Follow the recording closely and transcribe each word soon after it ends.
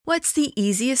What's the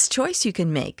easiest choice you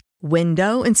can make?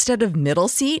 Window instead of middle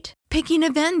seat? Picking a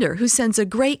vendor who sends a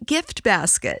great gift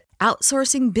basket?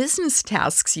 Outsourcing business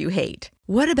tasks you hate?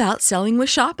 What about selling with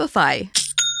Shopify?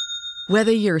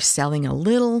 Whether you're selling a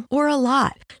little or a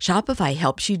lot, Shopify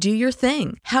helps you do your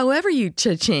thing, however you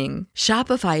cha-ching.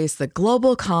 Shopify is the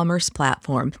global commerce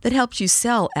platform that helps you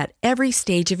sell at every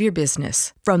stage of your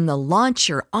business. From the launch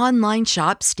your online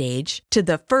shop stage to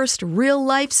the first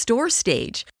real-life store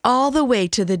stage, all the way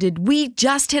to the did we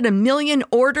just hit a million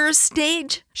orders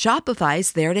stage.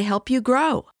 Shopify's there to help you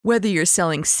grow. Whether you're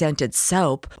selling scented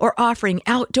soap or offering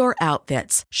outdoor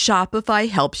outfits, Shopify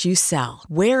helps you sell.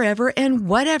 Wherever and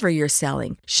whatever you're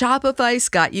selling, Shopify's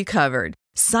got you covered.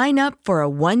 Sign up for a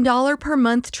 $1 per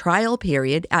month trial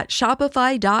period at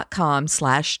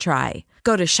shopify.com/try.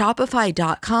 Go to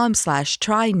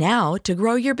shopify.com/try now to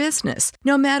grow your business,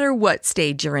 no matter what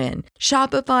stage you're in.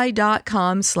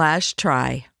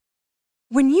 Shopify.com/try.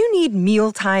 When you need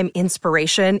mealtime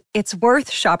inspiration, it's worth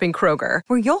shopping Kroger,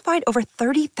 where you'll find over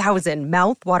 30,000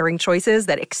 mouth-watering choices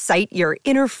that excite your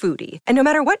inner foodie. And no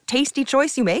matter what tasty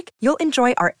choice you make, you'll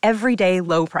enjoy our everyday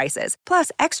low prices,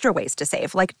 plus extra ways to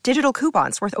save, like digital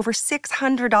coupons worth over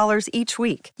 $600 each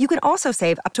week. You can also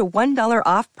save up to $1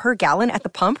 off per gallon at the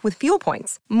pump with fuel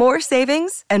points. More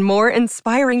savings and more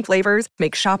inspiring flavors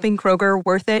make shopping Kroger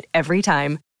worth it every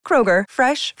time. Kroger,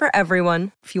 fresh for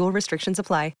everyone. Fuel restrictions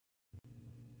apply.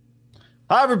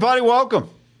 Hi, everybody. Welcome.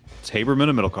 It's Haberman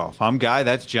and Middlecoff. I'm Guy.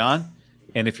 That's John.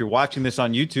 And if you're watching this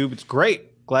on YouTube, it's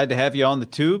great. Glad to have you on the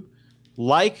tube.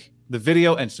 Like the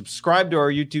video and subscribe to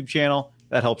our YouTube channel.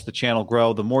 That helps the channel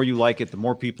grow. The more you like it, the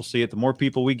more people see it, the more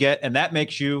people we get. And that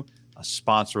makes you a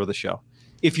sponsor of the show.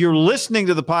 If you're listening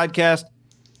to the podcast,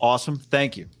 awesome.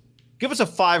 Thank you. Give us a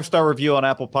 5-star review on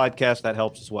Apple Podcasts. That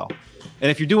helps as well.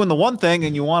 And if you're doing the one thing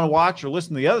and you want to watch or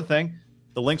listen to the other thing,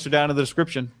 the links are down in the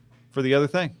description for the other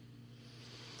thing.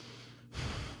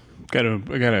 I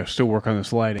gotta still work on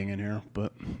this lighting in here,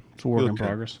 but it's a work in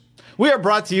progress. We are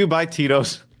brought to you by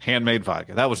Tito's Handmade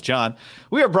Vodka. That was John.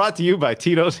 We are brought to you by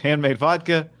Tito's Handmade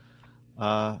Vodka.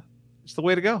 It's the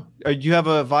way to go. Do you have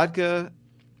a vodka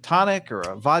tonic or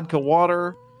a vodka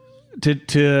water?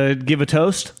 To give a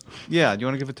toast? Yeah. Do you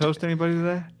want to give a toast to anybody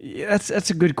today? Yeah, that's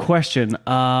a good question.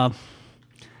 I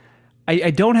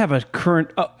don't have a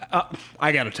current...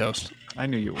 I got a toast. I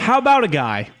knew you would. How about a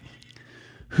guy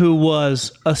who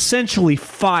was essentially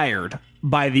fired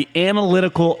by the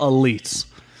analytical elites,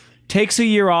 takes a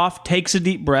year off, takes a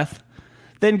deep breath,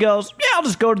 then goes, yeah, I'll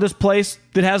just go to this place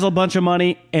that has a bunch of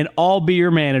money and I'll be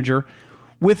your manager.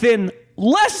 Within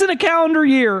less than a calendar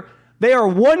year, they are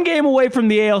one game away from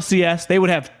the ALCS. They would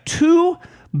have 2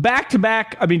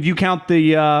 back-to-back. I mean, do you count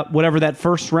the whatever that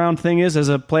first round thing is as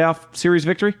a playoff series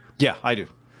victory? Yeah, I do.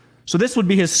 So this would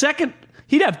be his second.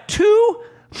 He'd have 2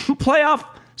 playoff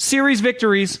series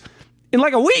victories in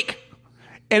like a week.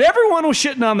 And everyone was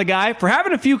shitting on the guy for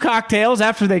having a few cocktails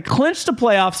after they clinched a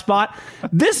playoff spot.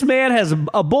 This man has a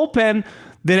bullpen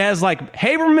that has like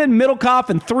Haberman, Middlecoff,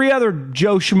 and 3 other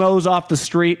Joe Schmoes off the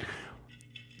street.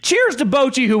 Cheers to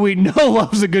Bochy, who we know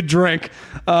loves a good drink.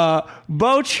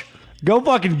 Boch, go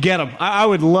fucking get him. I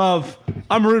would love...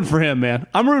 I'm rooting for him, man.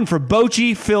 I'm rooting for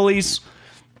Bochy, Phillies.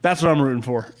 That's what I'm rooting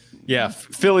for. Yeah,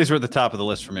 Phillies are at the top of the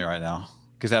list for me right now.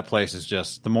 Because that place is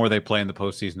just, the more they play in the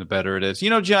postseason, the better it is. You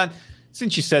know, John,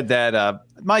 since you said that,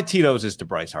 my Tito's is to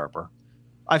Bryce Harper.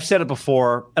 I've said it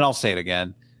before, and I'll say it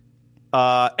again.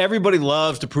 Everybody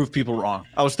loves to prove people wrong.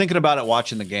 I was thinking about it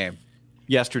watching the game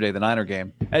yesterday, the Niner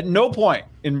game. At no point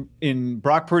in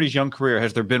Brock Purdy's young career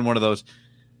has there been one of those,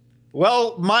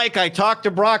 well, Mike, I talked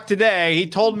to Brock today. He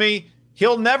told me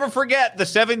he'll never forget the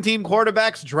 17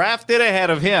 quarterbacks drafted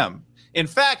ahead of him. In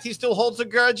fact, he still holds a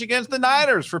grudge against the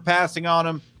Niners for passing on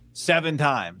him 7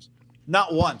 times.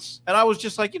 Not once. And I was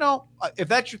just like, you know, if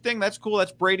that's your thing, that's cool.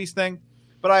 That's Brady's thing.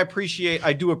 But I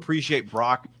do appreciate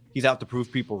Brock. He's out to prove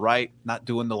people right, not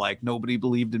doing the like nobody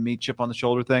believed in me chip on the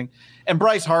shoulder thing. And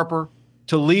Bryce Harper,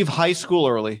 to leave high school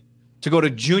early, to go to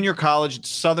junior college at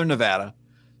Southern Nevada,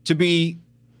 to be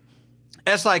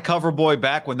SI cover boy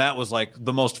back when that was like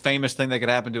the most famous thing that could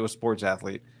happen to a sports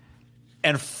athlete,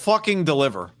 and fucking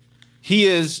deliver. He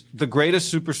is the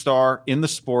greatest superstar in the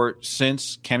sport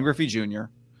since Ken Griffey Jr.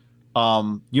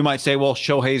 You might say, well,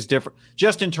 Shohei's different.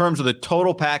 Just in terms of the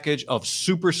total package of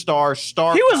superstar,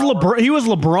 star. He was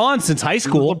LeBron since high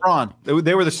school. LeBron.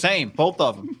 They were the same, both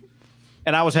of them.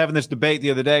 And I was having this debate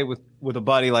the other day with a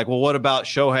buddy, like, well, what about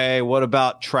Shohei? What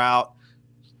about Trout?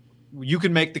 You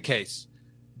can make the case.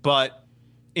 But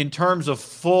in terms of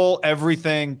full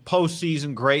everything,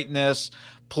 postseason greatness,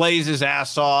 plays his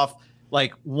ass off,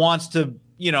 like wants to,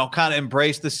 you know, kind of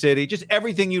embrace the city, just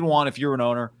everything you'd want if you're an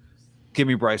owner. give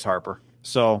me Bryce Harper.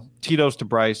 So Tito's to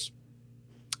Bryce.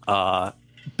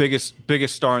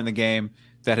 Biggest star in the game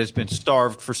that has been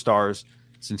starved for stars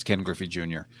since Ken Griffey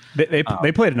Jr. They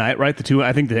play tonight, right? The two,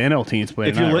 I think the NL teams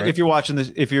play tonight. Right? If you're watching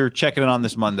this, if you're checking it on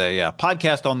this Monday, yeah.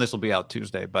 Podcast on this will be out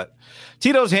Tuesday. But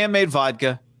Tito's handmade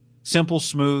vodka, simple,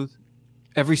 smooth,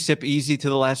 every sip easy to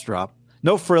the last drop.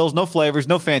 No frills, no flavors,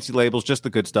 no fancy labels, just the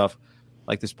good stuff.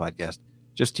 Like this podcast,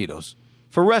 just Tito's.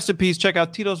 For recipes, check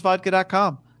out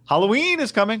Tito'sVodka.com. Halloween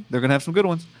is coming. They're going to have some good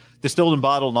ones. Distilled and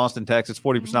bottled in Austin, Texas.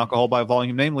 40% alcohol by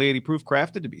volume. Namely 80 proof.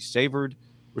 Crafted to be savored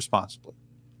responsibly.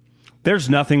 There's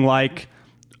nothing like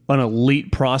an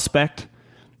elite prospect.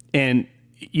 And,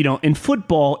 in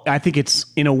football, I think it's,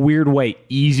 in a weird way,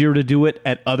 easier to do it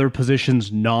at other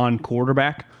positions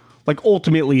non-quarterback. Like,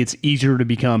 ultimately, it's easier to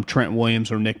become Trent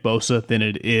Williams or Nick Bosa than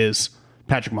it is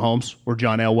Patrick Mahomes or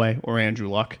John Elway or Andrew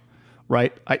Luck,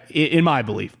 right? In my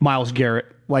belief, Myles Garrett,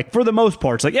 like, for the most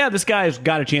part, it's like, yeah, this guy's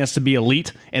got a chance to be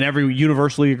elite, and everyone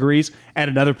universally agrees at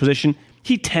another position.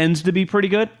 He tends to be pretty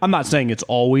good. I'm not saying it's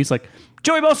always. Like,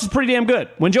 Joey Bosa's pretty damn good.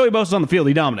 When Joey Bosa's on the field,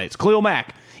 he dominates. Khalil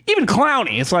Mack. Even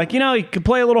Clowney. It's like, he could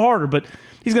play a little harder, but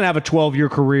he's going to have a 12-year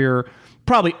career,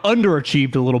 probably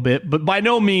underachieved a little bit, but by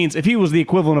no means, if he was the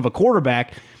equivalent of a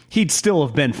quarterback, he'd still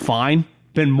have been fine,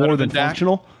 been more than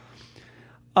functional.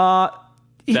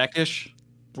 Dak-ish?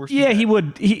 Yeah, he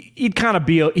would. He'd kind of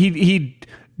be. He'd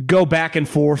go back and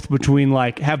forth between,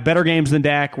 like, have better games than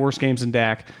Dak, worse games than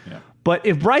Dak. Yeah. But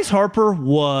if Bryce Harper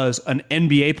was an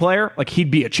NBA player, like,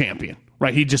 he'd be a champion,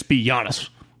 right? He'd just be Giannis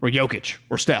or Jokic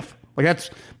or Steph. Like, that's.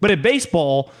 But at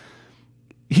baseball,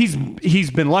 he's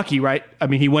been lucky, right? I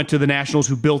mean, he went to the Nationals,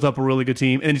 who built up a really good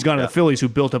team, and he's gone to the Phillies, who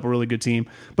built up a really good team.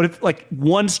 But if, like,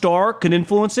 one star can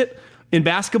influence it in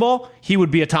basketball, he would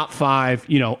be a top 5.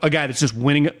 A guy that's just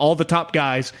winning. All the top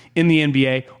guys in the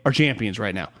NBA are champions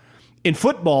right now. In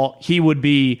football, he would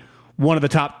be one of the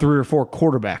top 3 or 4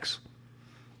 quarterbacks.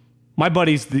 My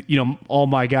buddies, all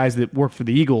my guys that work for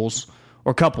the Eagles,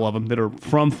 or a couple of them that are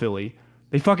from Philly,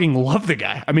 they fucking love the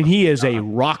guy. I mean, he is a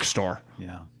rock star.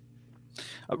 Yeah.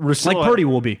 Like Purdy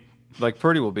will be. Like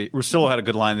Purdy will be. Russillo had a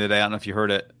good line today. I don't know if you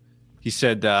heard it. He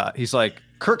said, he's like,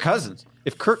 Kirk Cousins.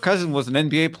 If Kirk Cousins was an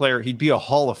NBA player, he'd be a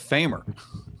Hall of Famer.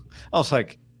 I was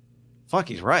like, fuck,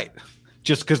 he's right.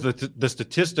 Just because the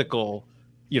statistical,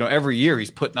 every year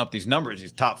he's putting up these numbers.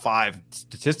 He's top 5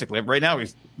 statistically. Right now,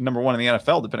 he's number 1 in the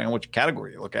NFL, depending on which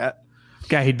category you look at.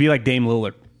 Guy, he'd be like Dame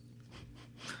Lillard.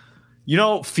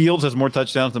 Fields has more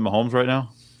touchdowns than Mahomes right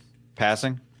now,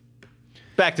 passing.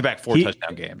 Back-to-back 4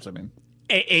 touchdown games. I mean,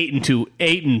 8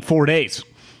 in 4 days.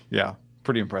 Yeah,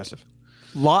 pretty impressive.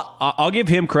 I'll give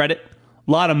him credit.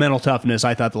 A lot of mental toughness,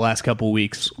 I thought, the last couple of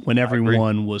weeks when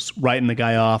everyone was writing the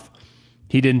guy off.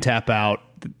 He didn't tap out.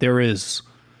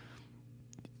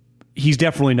 He's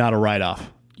definitely not a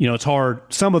write-off. It's hard.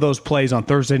 Some of those plays on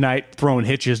Thursday night, throwing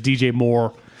hitches, DJ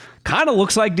Moore kind of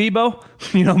looks like Debo,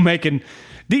 making.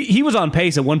 He was on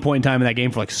pace at one point in time in that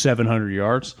game for like 700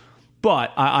 yards.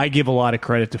 But I give a lot of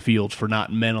credit to Fields for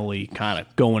not mentally kind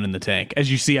of going in the tank.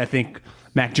 As you see, I think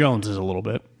Mac Jones is a little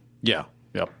bit. Yeah.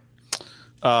 Yep.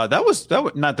 That was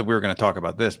not that we were going to talk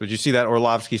about this, but you see that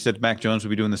Orlovsky said Mac Jones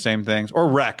would be doing the same things, or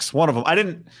Rex, one of them. I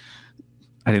didn't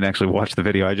actually watch the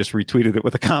video. I just retweeted it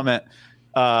with a comment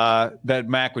that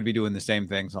Mac would be doing the same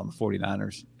things on the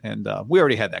 49ers. And we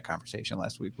already had that conversation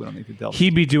last week. We don't need to delve.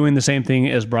 He'd be doing the same thing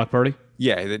as Brock Purdy?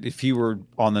 Yeah, that if he were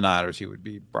on the Niners, he would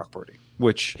be Brock Purdy.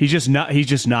 Which he's just not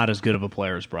as good of a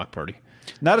player as Brock Purdy.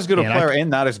 Not as good of a player and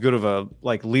not as good of a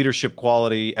leadership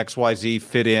quality, XYZ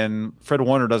fit in. Fred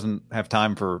Warner doesn't have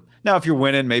time for now. If you're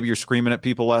winning, maybe you're screaming at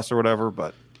people less or whatever.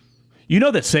 But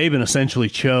that Saban essentially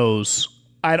chose.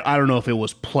 I don't know if it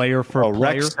was player for a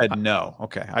player. Rex said no.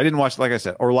 Okay, I didn't watch. Like I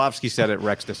said, Orlovsky said it.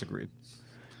 Rex disagreed.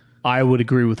 I would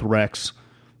agree with Rex.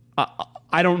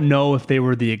 I don't know if they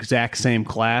were the exact same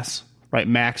class. Right,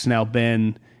 Mac's now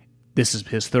been. This is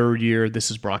his 3rd year.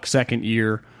 This is Brock's 2nd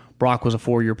year. Brock was a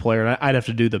 4-year player. I'd have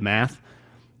to do the math.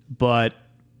 But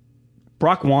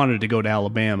Brock wanted to go to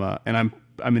Alabama. And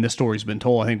I mean, the story's been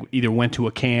told. I think either went to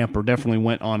a camp or definitely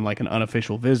went on like an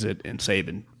unofficial visit, and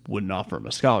Saban wouldn't offer him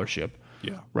a scholarship.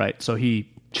 Yeah. Right. So he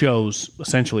chose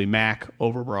essentially Mac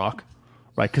over Brock,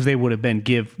 right? Because they would have been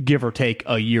give or take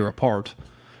a year apart.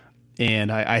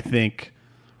 And I think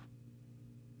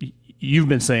you've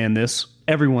been saying this.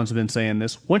 Everyone's been saying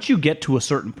this. Once you get to a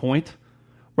certain point,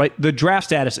 right, the draft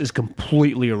status is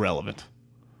completely irrelevant.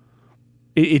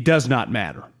 It does not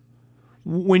matter.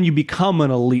 When you become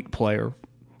an elite player,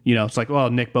 it's like, well,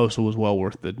 Nick Bosa was well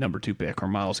worth the number 2 pick, or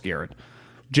Myles Garrett.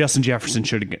 Justin Jefferson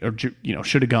should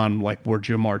have gone like where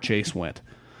Jamar Chase went.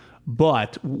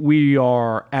 But we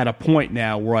are at a point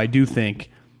now where I do think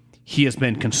he has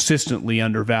been consistently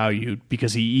undervalued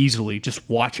because he easily just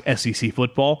watch SEC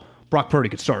football. Brock Purdy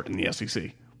could start in the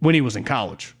SEC when he was in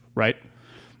college, right?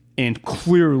 And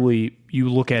clearly, you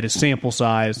look at his sample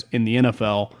size in the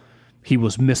NFL, he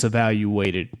was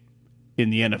misevaluated in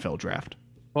the NFL draft.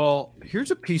 Well,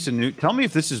 here's a piece of news. Tell me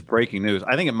if this is breaking news.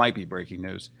 I think it might be breaking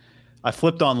news. I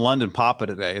flipped on London Papa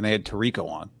today, and they had Tirico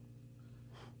on.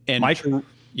 And Mike?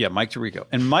 Mike Tirico.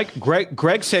 And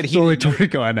Greg said he... Sorry,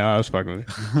 Tirico, I know. I was fucking with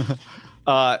you.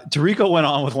 Tirico went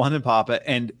on with London Papa,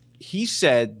 and he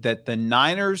said that the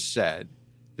Niners said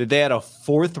that they had a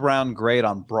 4th-round grade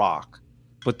on Brock,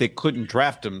 but they couldn't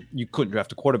draft him. You couldn't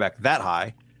draft a quarterback that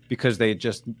high because they had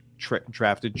just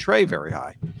drafted Trey very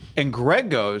high. And Greg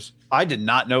goes, I did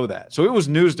not know that. So it was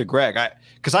news to Greg.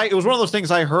 It was one of those things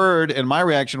I heard, and my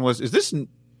reaction was,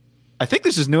 I think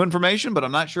this is new information, but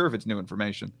I'm not sure if it's new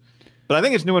information. But I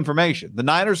think it's new information. The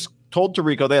Niners told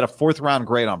Tirico they had a 4th-round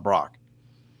grade on Brock.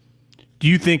 Do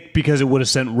you think because it would have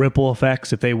sent ripple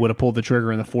effects if they would have pulled the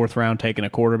trigger in the 4th round taking a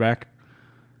quarterback?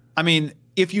 I mean,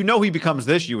 if you know he becomes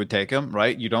this, you would take him,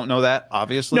 right? You don't know that,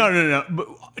 obviously. No.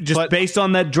 But based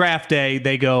on that draft day,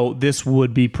 they go, this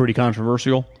would be pretty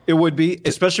controversial. It would be,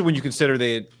 especially when you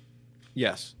consider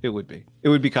yes, it would be. It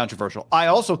would be controversial. I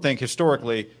also think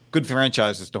historically, good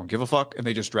franchises don't give a fuck, and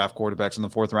they just draft quarterbacks in the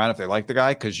 4th round if they like the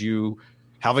guy because you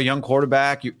have a young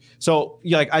quarterback.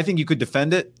 I think you could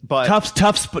defend it, but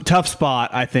tough spot.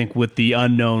 I think with the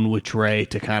unknown with Trey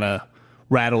to kind of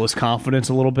rattle his confidence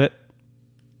a little bit.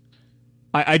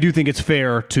 I do think it's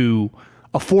fair to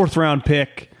a 4th round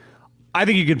pick. I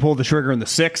think you can pull the trigger in the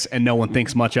 6th and no one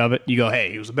thinks much of it. You go,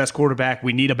 hey, he was the best quarterback.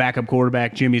 We need a backup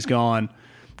quarterback. Jimmy's gone.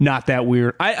 Not that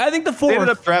weird. I think the 4th. They ended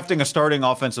up drafting a starting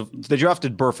offensive. They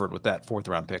drafted Burford with that 4th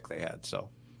round pick they had. So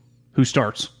who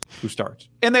starts?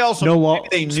 And they also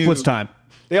splits time.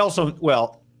 They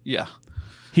also yeah.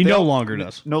 He no longer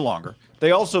does. No longer.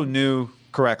 They also knew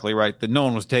correctly, right, that no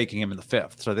one was taking him in the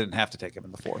 5th, so they didn't have to take him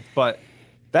in the 4th. But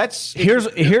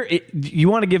you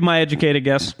want to give my educated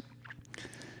guess?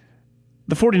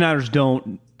 The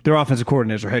 49ers their offensive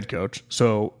coordinator or head coach.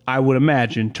 So I would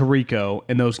imagine Tirico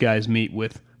and those guys meet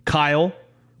with Kyle,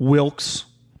 Wilkes,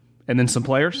 and then some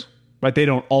players. Right? They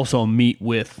don't also meet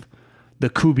with the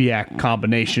Kubiak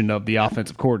combination of the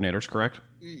offensive coordinators, correct?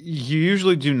 You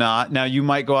usually do not. Now, you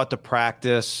might go out to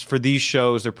practice. For these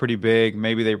shows, they're pretty big.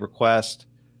 Maybe they request.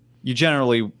 You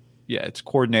generally, it's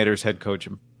coordinators, head coach,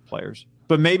 and players.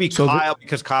 But maybe Kyle,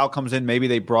 because Kyle comes in, maybe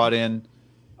they brought in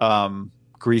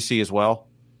Greasy as well.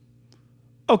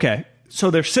 Okay, so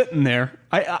they're sitting there.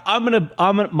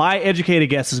 My educated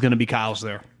guess is gonna be Kyle's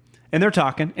there, and they're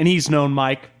talking, and he's known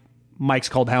Mike. Mike's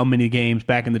called how many games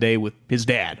back in the day with his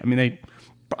dad. I mean,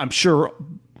 I'm sure,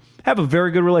 have a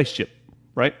very good relationship,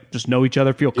 right? Just know each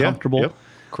other, feel comfortable. Yep.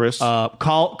 Chris,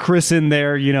 call Chris in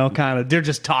there. Kind of they're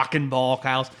just talking ball,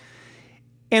 Kyle's,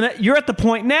 and you're at the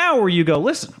point now where you go,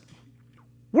 listen.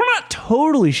 We're not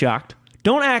totally shocked.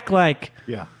 Don't act like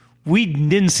we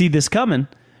didn't see this coming.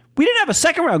 We didn't have a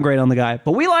 2nd round grade on the guy,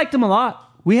 but we liked him a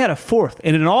lot. We had a 4th.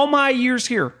 And in all my years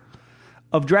here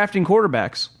of drafting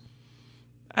quarterbacks,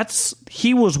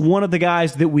 he was one of the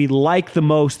guys that we liked the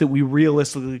most that we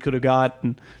realistically could have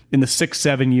gotten in the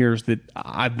 6-7 years that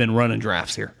I've been running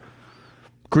drafts here.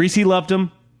 Greasy loved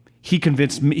him. He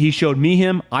convinced me. He showed me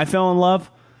him. I fell in love.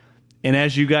 And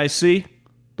as you guys see,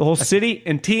 the whole city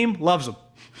and team loves him.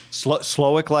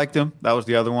 Slowick liked him. That was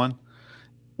the other one.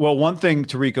 Well, one thing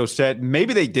Tirico said,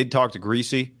 maybe they did talk to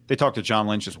Greasy. They talked to John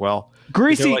Lynch as well.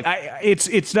 Greasy,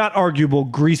 it's not arguable.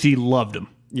 Greasy loved him.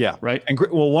 Yeah, right. And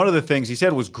one of the things he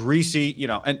said was Greasy.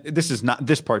 And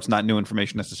this part's not new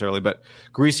information necessarily, but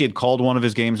Greasy had called one of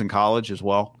his games in college as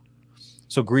well.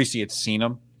 So Greasy had seen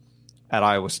him at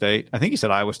Iowa State. I think he said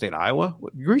Iowa State, Iowa.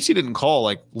 Greasy didn't call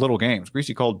like little games.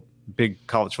 Greasy called big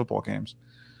college football games.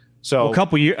 So a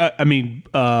couple years.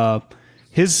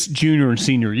 His junior and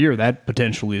senior year, that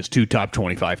potentially is 2 top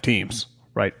 25 teams,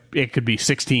 right? It could be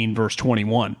 16 versus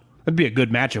 21. That'd be a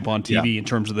good matchup on TV in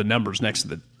terms of the numbers next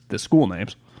to the school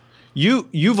names.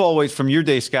 You've always, from your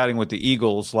day scouting with the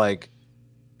Eagles, like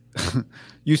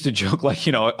used to joke like,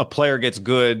 a player gets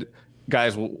good,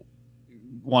 guys will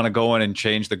want to go in and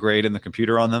change the grade in the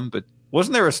computer on them, but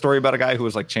wasn't there a story about a guy who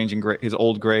was like changing his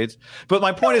old grades? But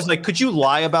my point is, like, could you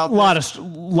lie about this? A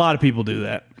lot of people do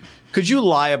that. Could you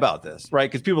lie about this, right?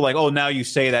 Because people are like, oh, now you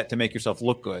say that to make yourself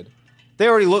look good. They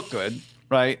already look good,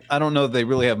 right? I don't know that they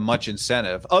really have much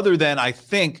incentive other than I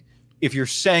think if you're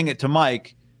saying it to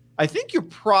Mike, I think you're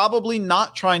probably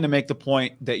not trying to make the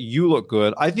point that you look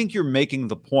good. I think you're making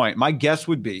the point. My guess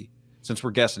would be, since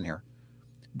we're guessing here,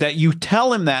 that you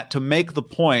tell him that to make the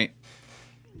point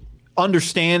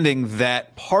understanding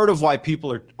that part of why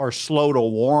people are slow to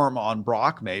warm on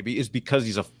Brock maybe is because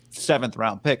he's a 7th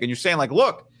round pick. And you're saying, like,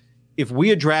 look, if we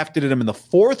had drafted him in the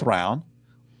 4th round,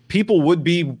 people would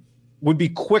be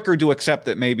quicker to accept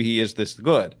that maybe he is this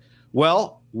good.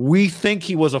 Well, we think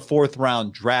he was a 4th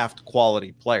round draft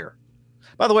quality player.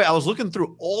 By the way, I was looking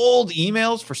through old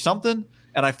emails for something,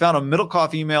 and I found a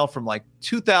Middlecoff email from like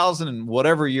 2000 and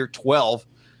whatever year, 12.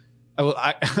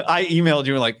 I emailed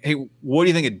you and like, hey, what do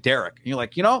you think of Derek? And you're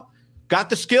like, got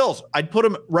the skills. I'd put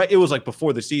him right. It was like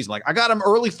before the season. Like, I got him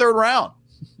early 3rd round.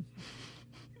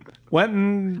 Went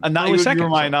in early second. You were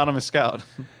my anonymous scout.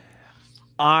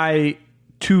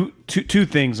 Two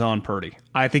things on Purdy.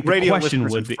 I think the Radio question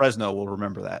would be Fresno will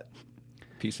remember that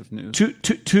piece of news.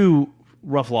 Two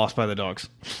rough loss by the Dogs.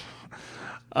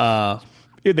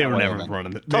 They were never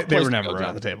running. They were never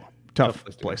around the table. Tough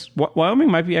place.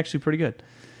 Wyoming might be actually pretty good.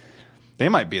 They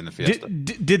might be in the Fiesta.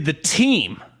 Did the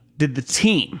team,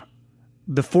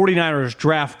 the 49ers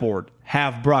draft board,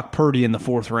 have Brock Purdy in the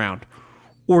 4th round?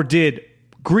 Or did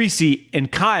Greasy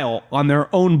and Kyle on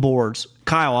their own boards,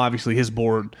 Kyle, obviously his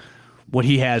board, what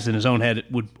he has in his own head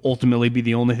would ultimately be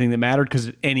the only thing that mattered, because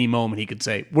at any moment he could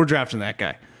say, we're drafting that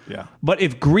guy. Yeah. But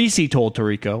if Greasy told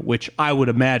Tirico, which I would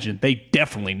imagine they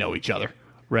definitely know each other,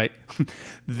 right?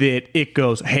 That it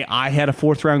goes, hey, I had a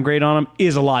 4th round grade on him,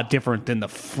 is a lot different than the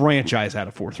franchise had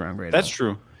a 4th round grade on him. That's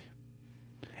true.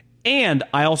 And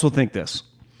I also think this.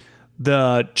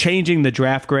 The changing the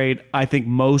draft grade, I think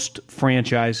most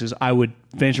franchises, I would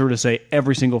venture to say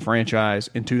every single franchise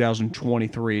in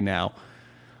 2023 now,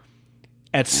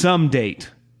 at some date,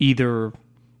 either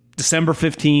December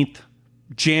 15th,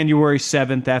 January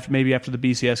 7th, maybe after the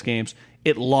BCS games,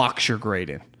 it locks your grade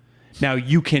in. Now,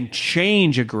 you can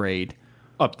change a grade,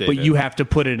 update but it. you have to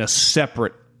put in a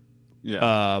separate,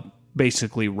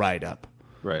 basically, write-up.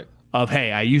 Right. Of,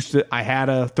 hey, I had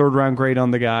a 3rd round grade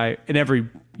on the guy, and every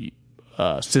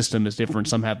system is different.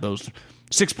 Some have those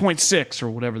 6.6 or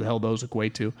whatever the hell those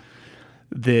equate to.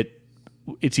 That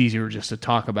it's easier just to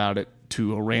talk about it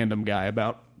to a random guy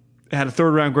about. Had a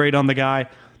 3rd round grade on the guy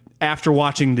after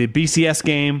watching the BCS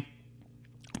game,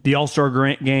 the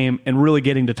All-Star game, and really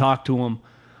getting to talk to him.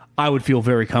 I would feel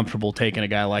very comfortable taking a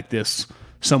guy like this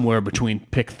somewhere between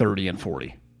pick 30 and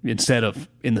 40 instead of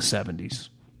in the 70s.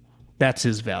 That's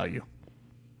his value.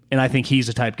 And I think he's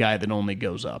the type guy that only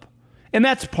goes up. And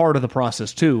that's part of the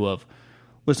process, too, of,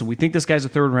 listen, we think this guy's a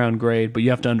 3rd round grade, but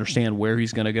you have to understand where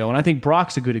he's going to go. And I think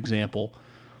Brock's a good example.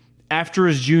 After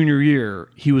his junior year,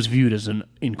 he was viewed as an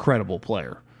incredible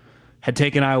player. Had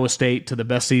taken Iowa State to the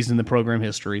best season in the program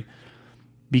history.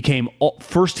 Became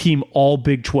first team All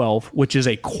Big 12, which is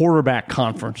a quarterback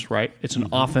conference, right? It's an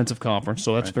offensive conference,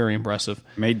 so that's very impressive.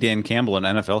 Made Dan Campbell an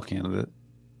NFL candidate.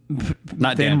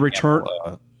 Not then Dan returned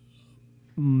Campbell,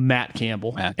 Matt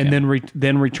Campbell, and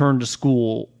then returned to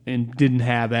school and didn't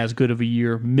have as good of a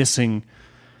year, missing,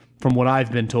 from what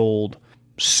I've been told,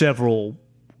 several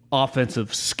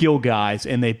offensive skill guys,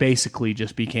 and they basically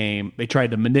just they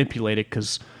tried to manipulate it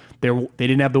because they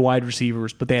didn't have the wide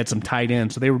receivers, but they had some tight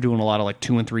ends, so they were doing a lot of like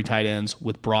 2 and 3 tight ends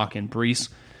with Brock and Brees.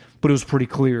 But it was pretty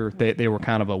clear that they were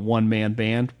kind of a one-man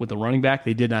band with the running back.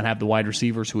 They did not have the wide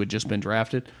receivers who had just been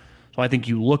drafted. So I think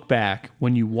you look back,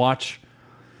 when you watch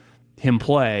him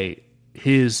play,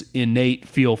 his innate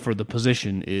feel for the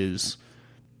position is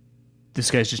this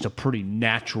guy's just a pretty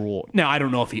natural. Now, I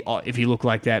don't know if he looked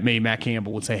like that. Maybe Matt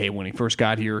Campbell would say, hey, when he first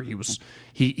got here,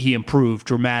 he improved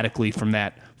dramatically from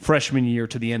that freshman year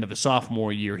to the end of his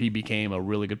sophomore year. He became a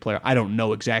really good player. I don't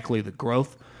know exactly the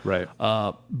growth. Right.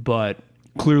 But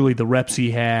clearly the reps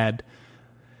he had,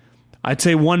 I'd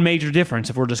say one major difference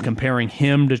if we're just comparing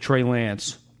him to Trey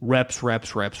Lance, reps.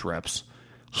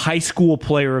 High school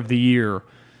player of the year.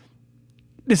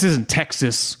 This isn't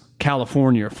Texas,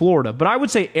 California, or Florida, but I would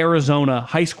say Arizona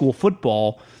high school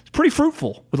football is pretty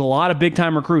fruitful with a lot of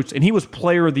big-time recruits, and he was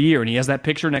player of the year, and he has that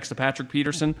picture next to Patrick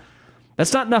Peterson.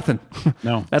 That's not nothing.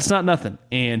 No. That's not nothing.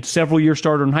 And several-year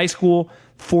starter in high school,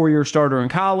 4-year starter in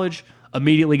college,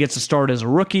 immediately gets a start as a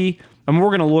rookie. I mean, we're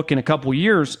going to look in a couple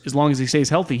years, as long as he stays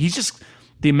healthy. He's just,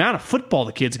 the amount of football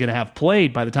the kid's going to have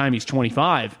played by the time he's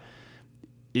 25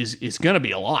 is going to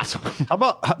be a lot. How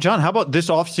about this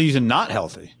offseason not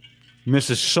healthy?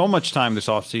 Misses so much time this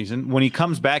offseason. When he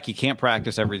comes back, he can't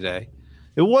practice every day.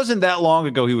 It wasn't that long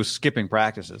ago he was skipping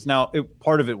practices. Now,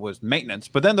 part of it was maintenance,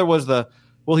 but then there was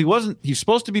he's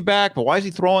supposed to be back, but why is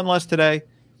he throwing less today?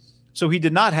 So he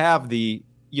did not have the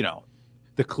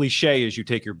cliche is you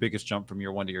take your biggest jump from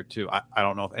year 1 to year 2. I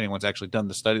don't know if anyone's actually done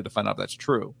the study to find out if that's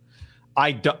true.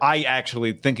 I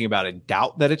actually, thinking about it,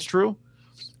 doubt that it's true.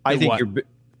 I think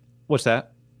what's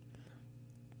that?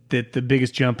 that the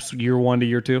biggest jumps year 1 to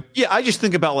year 2? Yeah, I just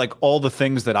think about like all the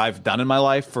things that I've done in my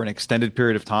life for an extended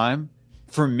period of time.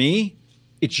 For me,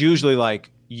 it's usually like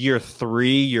year 3,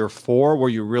 year 4, where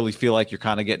you really feel like you're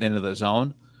kind of getting into the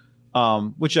zone,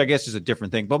 which I guess is a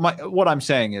different thing. But what I'm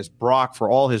saying is Brock, for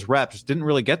all his reps, didn't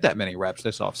really get that many reps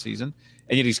this offseason,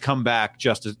 and yet he's come back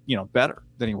just as better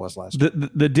than he was last year.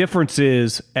 The difference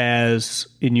is, as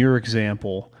in your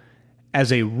example,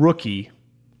 as a rookie,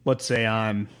 let's say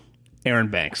I'm Aaron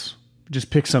Banks, just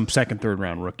pick some second, third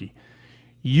round rookie.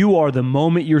 You are, the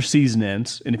moment your season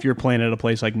ends, and if you're playing at a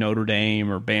place like Notre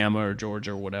Dame or Bama or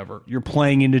Georgia or whatever, you're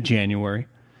playing into January.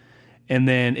 And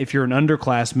then if you're an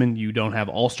underclassman, you don't have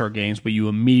all-star games, but you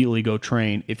immediately go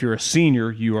train. If you're a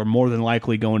senior, you are more than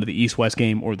likely going to the East-West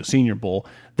game or the Senior Bowl.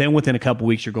 Then within a couple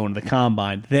weeks, you're going to the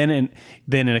Combine. Then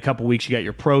in a couple weeks, you got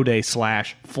your pro day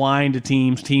 / flying to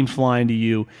teams flying to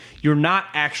you. You're not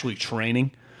actually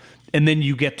training. And then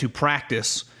you get to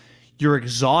practice. You're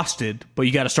exhausted, but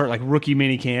you got to start like rookie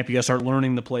mini camp. You got to start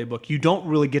learning the playbook. You don't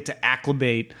really get to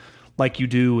acclimate like you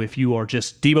do if you are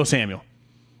just Deebo Samuel.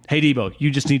 Hey, Deebo, you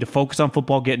just need to focus on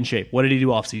football, get in shape. What did he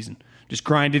do off season? Just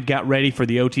grinded, got ready for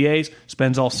the OTAs,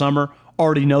 spends all summer,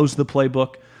 already knows the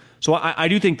playbook. So I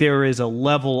do think there is a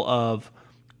level of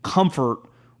comfort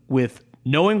with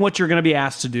knowing what you're going to be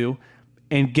asked to do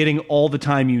and getting all the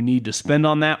time you need to spend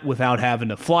on that without having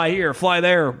to fly here, fly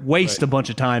there, waste a bunch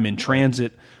of time in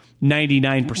transit.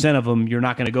 99% of them, you're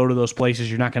not going to go to those places.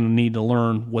 You're not going to need to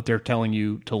learn what they're telling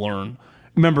you to learn.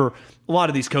 Remember, a lot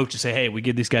of these coaches say, hey, we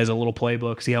give these guys a little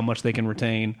playbook, see how much they can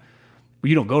retain. But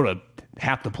you don't go to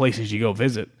half the places you go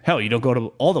visit. Hell, you don't go to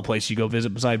all the places you go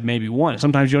visit besides maybe one.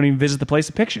 Sometimes you don't even visit the place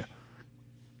that picks you.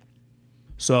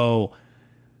 So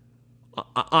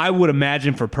I would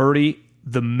imagine for Purdy,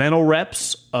 the mental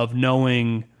reps of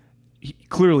knowing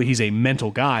clearly he's a mental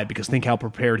guy, because think how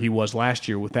prepared he was last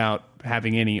year without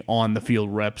having any on-the-field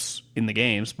reps in the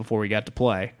games before he got to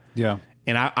play. Yeah.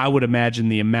 And I would imagine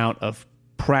the amount of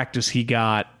practice he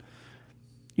got,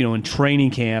 in training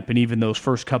camp and even those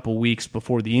first couple weeks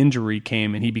before the injury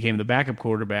came and he became the backup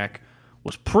quarterback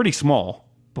was pretty small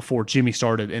before Jimmy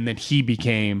started, and then he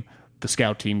became the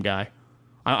scout team guy.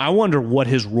 I wonder what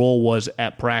his role was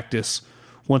at practice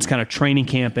once kind of training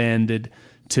camp ended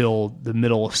till the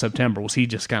middle of September. Was he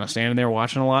just kind of standing there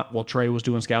watching a lot while Trey was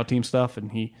doing scout team stuff?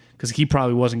 And because he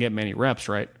probably wasn't getting many reps,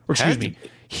 right? Or excuse me,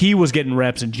 he was getting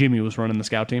reps and Jimmy was running the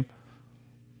scout team.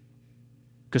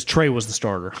 Because Trey was the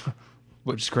starter,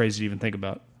 which is crazy to even think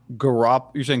about.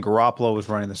 You're saying Garoppolo was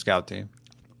running the scout team?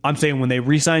 I'm saying when they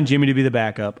re-signed Jimmy to be the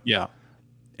backup, yeah,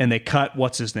 and they cut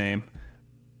what's his name,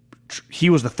 he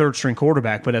was the third string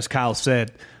quarterback. But as Kyle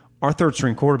said, our third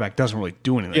string quarterback doesn't really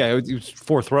do anything. Yeah, it was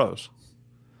 4 throws.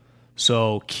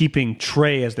 So keeping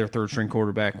Trey as their third string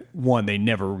quarterback, one, they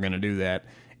never were going to do that,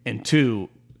 and two,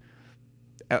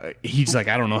 he's like,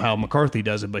 I don't know how McCarthy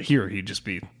does it, but here he'd just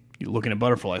be looking at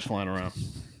butterflies flying around.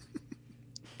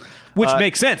 Which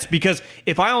makes sense, because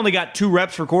if I only got 2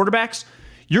 reps for quarterbacks,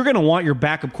 you're going to want your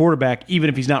backup quarterback, even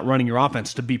if he's not running your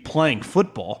offense, to be playing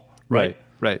football. Right.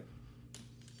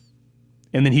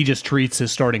 And then he just treats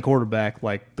his starting quarterback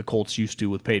like the Colts used to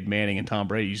with Peyton Manning and Tom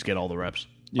Brady. You just get all the reps.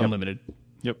 Yep. Unlimited.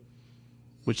 Yep.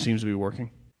 Which seems to be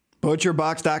working.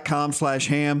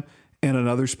 ButcherBox.com/ham and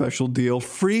another special deal.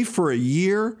 Free for a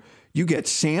year. You get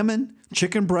salmon,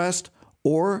 chicken breast,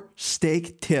 or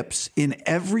steak tips in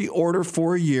every order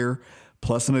for a year,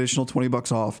 plus an additional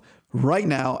 $20 off right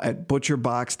now at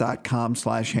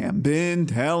ButcherBox.com/ham. Been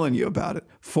telling you about it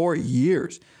for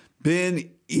years. Been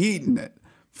eating it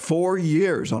for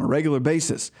years on a regular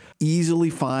basis. Easily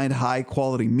find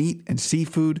high-quality meat and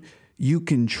seafood you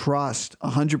can trust.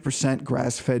 100%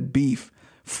 grass-fed beef,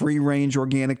 free-range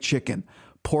organic chicken,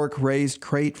 pork-raised,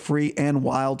 crate-free, and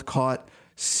wild-caught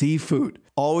seafood.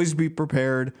 Always be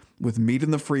prepared with meat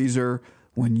in the freezer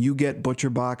when you get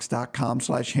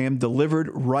ButcherBox.com/ham delivered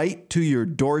right to your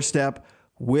doorstep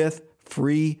with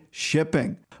free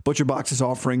shipping. ButcherBox is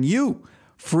offering you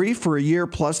free for a year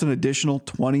plus an additional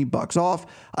 $20 off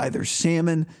either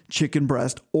salmon, chicken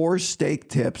breast, or steak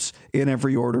tips in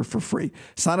every order for free.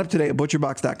 Sign up today at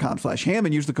ButcherBox.com/ham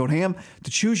and use the code HAM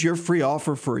to choose your free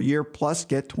offer for a year plus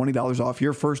get $20 off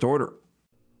your first order.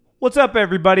 What's up,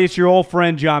 everybody? It's your old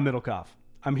friend, John Middlecoff.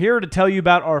 I'm here to tell you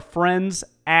about our friends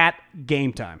at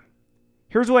Game Time.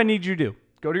 Here's what I need you to do.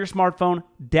 Go to your smartphone,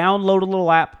 download a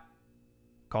little app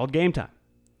called Game Time.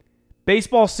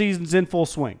 Baseball season's in full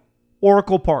swing.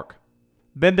 Oracle Park.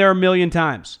 Been there a million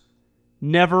times.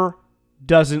 Never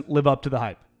doesn't live up to the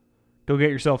hype. Go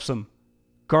get yourself some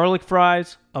garlic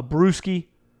fries, a brewski,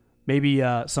 maybe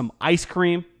some ice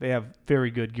cream. They have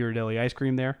very good Ghirardelli ice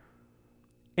cream there.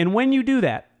 And when you do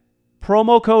that,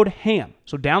 promo code HAM.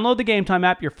 So download the Game Time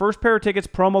app. Your first pair of tickets,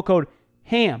 promo code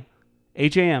HAM,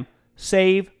 H-A-M,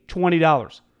 save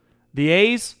 $20. The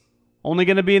A's, only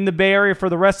going to be in the Bay Area for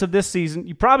the rest of this season.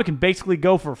 You probably can basically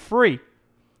go for free.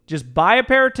 Just buy a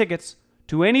pair of tickets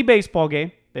to any baseball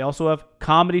game. They also have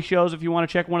comedy shows if you want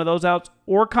to check one of those out,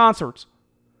 or concerts.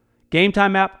 Game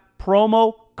Time app,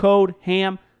 promo code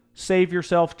HAM, save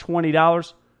yourself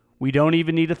 $20. We don't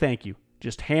even need a thank you.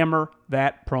 Just hammer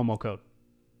that promo code.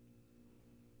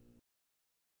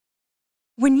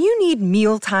 When you need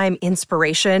mealtime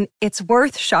inspiration, it's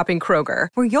worth shopping Kroger,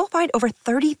 where you'll find over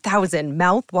 30,000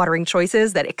 mouth-watering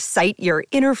choices that excite your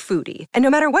inner foodie. And no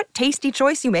matter what tasty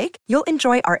choice you make, you'll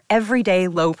enjoy our everyday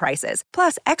low prices,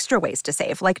 plus extra ways to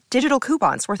save, like digital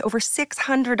coupons worth over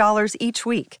 $600 each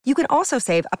week. You can also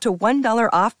save up to $1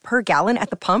 off per gallon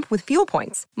at the pump with fuel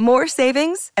points. More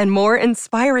savings and more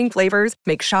inspiring flavors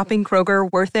make shopping Kroger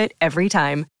worth it every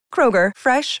time. Kroger,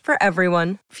 fresh for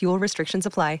everyone. Fuel restrictions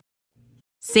apply.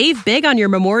 Save big on your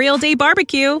Memorial Day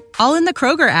barbecue, all in the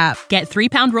Kroger app. Get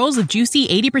 3-pound rolls of juicy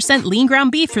 80% lean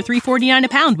ground beef for $3.49 a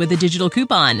pound with a digital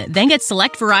coupon. Then get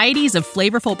select varieties of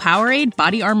flavorful Powerade,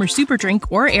 Body Armor Super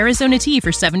Drink, or Arizona tea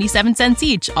for 77 cents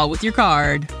each, all with your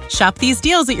card. Shop these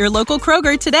deals at your local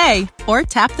Kroger today, or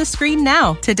tap the screen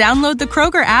now to download the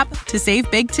Kroger app to save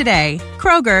big today.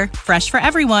 Kroger, fresh for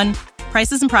everyone.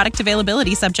 Prices and product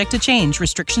availability subject to change.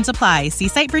 Restrictions apply. See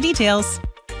site for details.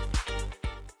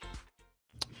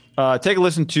 Take a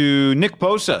listen to Nick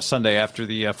Bosa Sunday after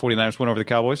the 49ers win over the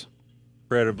Cowboys.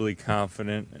 Incredibly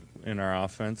confident in our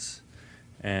offense,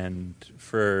 and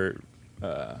for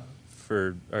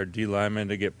our D lineman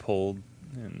to get pulled,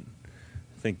 and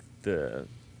I think the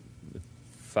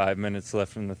 5 minutes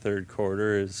left in the third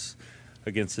quarter is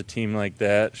against a team like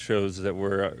that shows that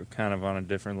we're kind of on a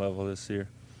different level this year.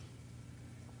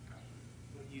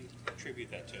 What do you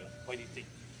attribute that to? Why do you think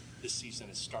this season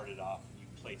has started off?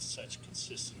 Played such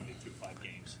consistently through 5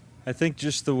 games? I think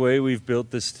just the way we've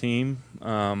built this team.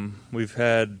 We've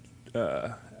had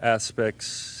aspects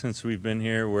since we've been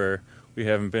here where we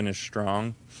haven't been as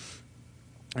strong,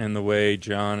 and the way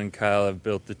John and Kyle have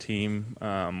built the team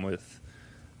with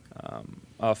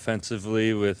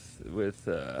offensively, with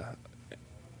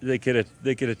they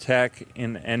could attack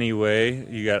in any way.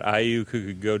 You got Ayuk who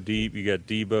could go deep. You got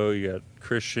Debo. You got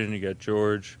Christian. You got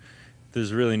George.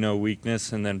 There's really no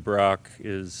weakness, and then Brock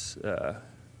is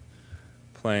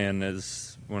playing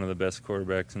as one of the best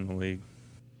quarterbacks in the league.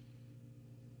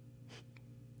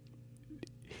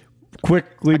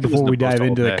 Quickly, before we dive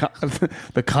into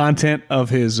the content of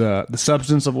his the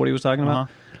substance of what he was talking about,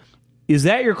 is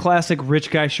that your classic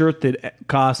rich guy shirt that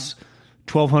costs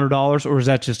 $1,200, or is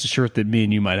that just a shirt that me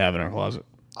and you might have in our closet?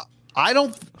 I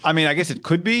guess it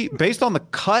could be. Based on the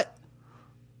cut,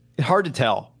 it's hard to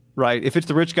tell. Right. If it's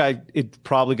the rich guy, it's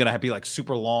probably going to be like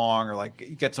super long or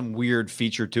like get some weird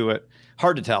feature to it.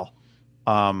 Hard to tell.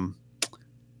 You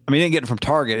didn't get it from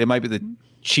Target. It might be the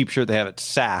cheap shirt they have at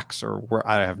Saks, or where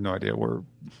I have no idea where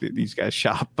these guys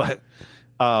shop. But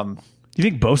you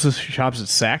think Bosa shops at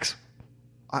Saks?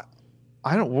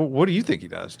 I don't. What do you think he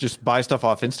does? Just buy stuff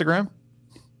off Instagram?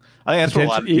 I think that's what a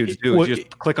lot of dudes do. Is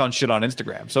just click on shit on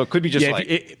Instagram. So it could be just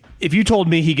if you told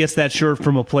me he gets that shirt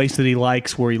from a place that he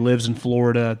likes, where he lives in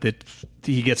Florida, that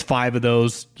he gets 5 of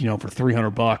those, for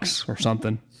 $300 or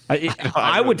something.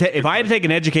 I would if I had to take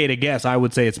an educated guess, I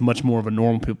would say it's much more of a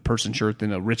normal person shirt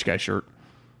than a rich guy shirt.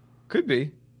 Could be.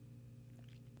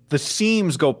 The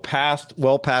seams go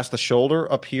well past the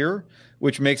shoulder up here,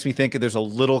 which makes me think that there's a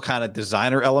little kind of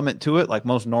designer element to it. Like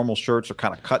most normal shirts are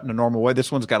kind of cut in a normal way.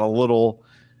 This one's got a little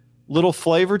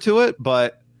flavor to it,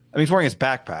 but he's wearing his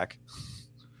backpack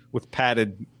with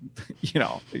padded,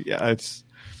 yeah, you're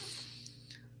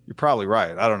probably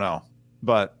right. I don't know,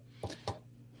 but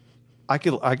I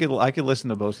could listen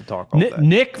to Bosa talk all day.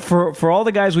 Nick, for all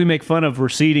the guys we make fun of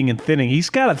receding and thinning, he's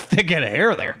got a thick head of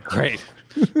hair there. Great.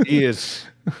 He is.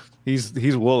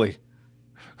 He's woolly.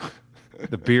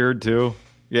 The beard too.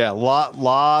 Yeah.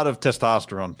 Lot of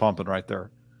testosterone pumping right there.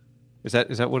 Is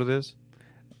that what it is?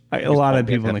 A lot of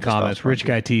people in the comments, rich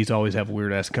guy tees always have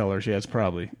weird ass colors. Yeah, it's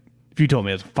probably. If you told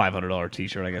me it's a $500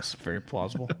 T-shirt, I guess it's very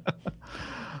plausible.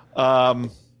 What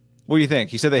do you think?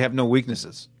 He said they have no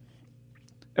weaknesses,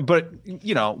 but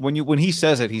when he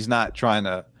says it, he's not trying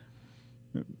to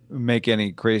make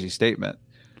any crazy statement.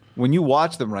 When you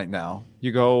watch them right now,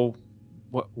 you go,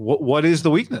 "What is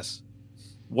the weakness?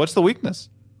 What's the weakness?"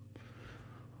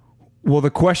 Well,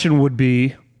 the question would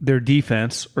be their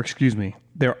defense, or excuse me,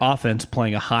 their offense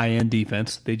playing a high-end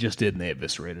defense. They just did, and they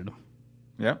eviscerated them.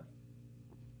 Yeah.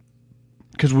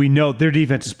 Because we know their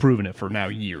defense has proven it for now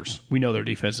years. We know their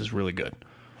defense is really good.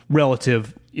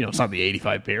 relative, it's not the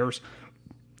 85 Bears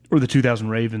or the 2000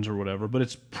 Ravens or whatever, but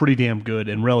it's pretty damn good.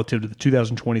 And relative to the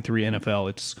 2023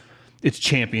 NFL, it's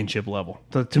championship level.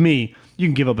 So to me, you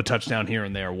can give up a touchdown here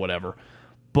and there or whatever,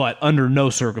 but under no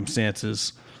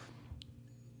circumstances,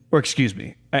 or excuse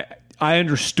me, I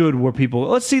understood where people,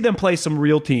 let's see them play some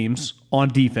real teams on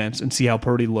defense and see how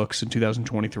Purdy looks in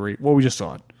 2023. Well, we just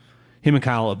saw it. Him and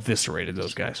Kyle eviscerated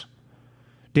those guys.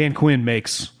 Dan Quinn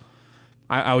makes,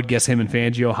 I would guess him and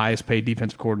Fangio, highest paid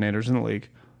defensive coordinators in the league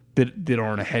that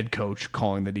aren't a head coach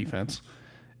calling the defense.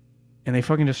 And they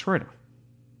fucking destroyed him.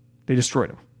 They destroyed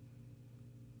him.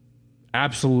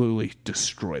 Absolutely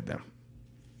destroyed them.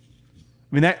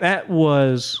 I mean, that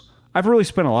was, I've really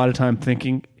spent a lot of time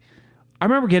thinking. I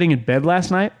remember getting in bed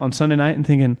last night on Sunday night and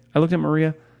thinking, I looked at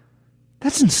Maria,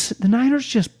 the Niners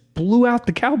just blew out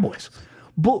the Cowboys.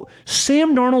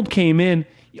 Sam Darnold came in.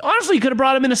 Honestly, you could have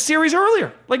brought him in a series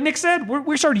earlier. Like Nick said,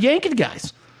 we started yanking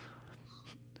guys.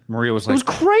 Maria was like, it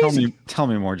was crazy. Tell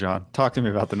me more, John. Talk to me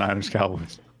about the Niners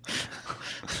Cowboys.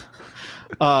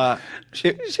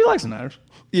 She likes the Niners.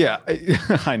 Yeah,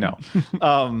 I know.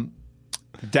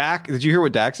 Dak, did you hear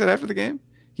what Dak said after the game?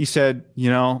 He said,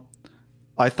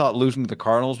 I thought losing to the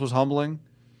Cardinals was humbling.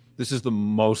 This is the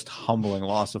most humbling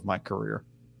loss of my career.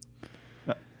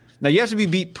 Now, you have to be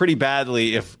beat pretty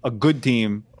badly if a good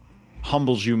team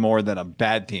humbles you more than a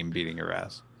bad team beating your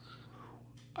ass.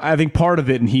 I think part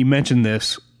of it, and he mentioned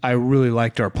this, I really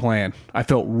liked our plan. I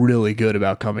felt really good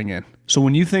about coming in. So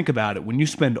when you think about it, when you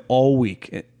spend all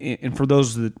week, and for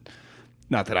those that,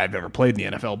 not that I've ever played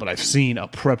in the NFL, but I've seen a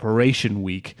preparation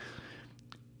week,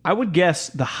 I would guess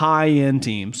the high-end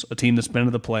teams, a team that's been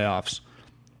to the playoffs,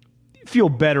 feel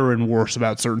better and worse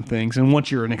about certain things. And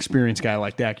once you're an experienced guy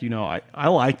like Dak, I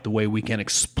like the way we can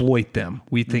exploit them.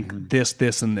 We think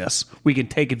this, and this. We can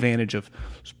take advantage of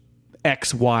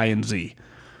X, Y, and Z,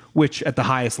 which at the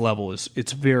highest level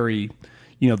it's very,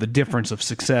 the difference of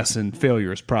success and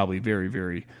failure is probably very,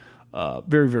 very,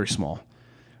 very, very small.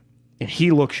 And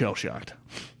he looked shell-shocked.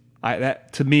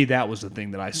 To me, that was the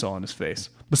thing that I saw in his face.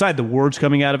 Beside the words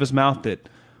coming out of his mouth that,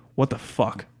 what the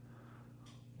fuck?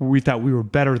 We thought we were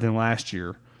better than last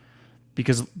year.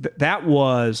 Because that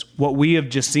was what we have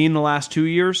just seen the last 2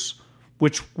 years,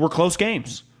 which were close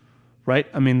games, right?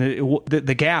 I mean,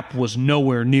 the gap was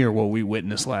nowhere near what we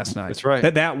witnessed last night. That's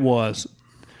right. That was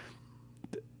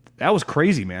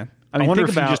crazy, man. I mean, think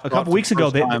about a couple weeks ago,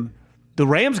 the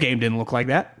Rams game didn't look like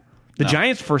that. The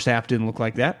Giants' first half didn't look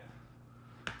like that.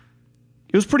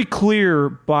 It was pretty clear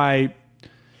by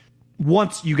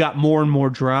once you got more and more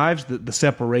drives, the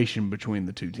separation between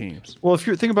the two teams. Well, if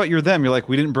you're thinking about them, you're like,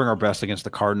 we didn't bring our best against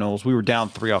the Cardinals. We were down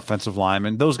 3 offensive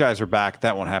linemen. Those guys are back.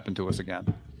 That won't happen to us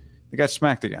again. They got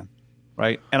smacked again,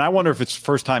 right? And I wonder if it's the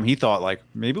first time he thought, like,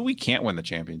 maybe we can't win the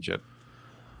championship.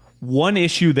 One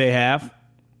issue they have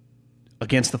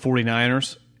against the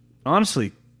 49ers,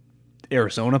 honestly,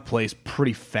 Arizona plays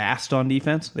pretty fast on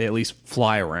defense. They at least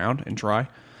fly around and try.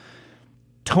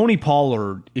 Tony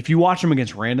Pollard, if you watch him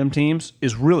against random teams,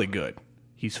 is really good.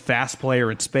 He's a fast player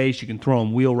in space. You can throw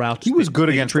him wheel routes. He was good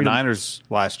against the Niners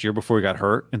last year before he got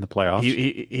hurt in the playoffs.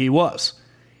 He was.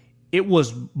 It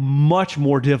was much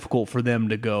more difficult for them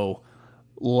to go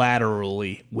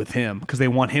laterally with him because they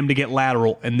want him to get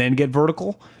lateral and then get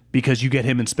vertical because you get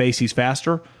him in space, he's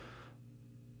faster.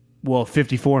 Well,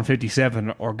 54 and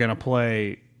 57 are going to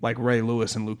play like Ray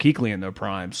Lewis and Luke Kuechly in their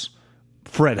primes.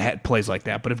 Fred had plays like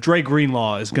that. But if Dre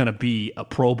Greenlaw is going to be a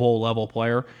Pro Bowl level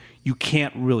player, you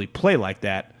can't really play like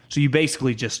that. So you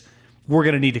basically we're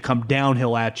going to need to come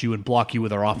downhill at you and block you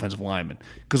with our offensive linemen.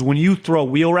 Because when you throw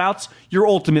wheel routes, you're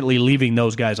ultimately leaving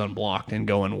those guys unblocked and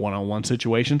going one-on-one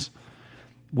situations,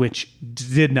 which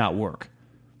did not work.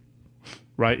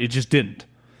 Right? It just didn't.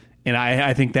 And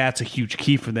I think that's a huge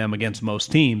key for them against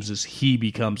most teams is he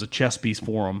becomes a chess piece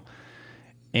for them.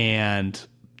 And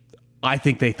I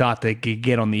think they thought they could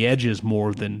get on the edges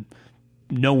more than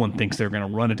no one thinks they're going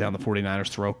to run it down the 49ers'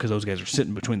 throat because those guys are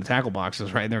sitting between the tackle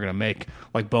boxes, right? And they're going to make,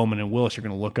 like Bowman and Willis, you're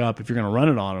going to look up if you're going to run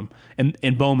it on them.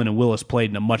 And Bowman and Willis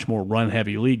played in a much more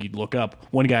run-heavy league. You'd look up.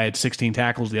 One guy had 16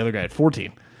 tackles, the other guy had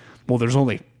 14. Well, there's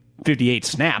only 58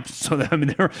 snaps, so I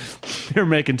mean they're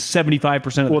making 75%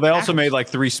 of the Well, they tackles. also made like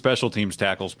 3 special teams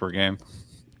tackles per game.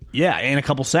 Yeah, and a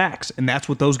couple sacks, and that's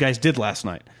what those guys did last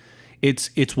night.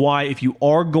 It's why if you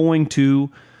are going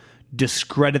to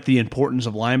discredit the importance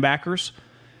of linebackers,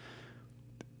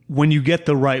 when you get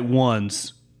the right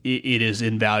ones, it is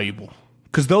invaluable.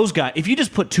 Because those guys, if you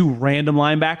just put 2 random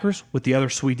linebackers with the other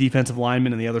sweet defensive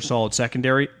lineman and the other solid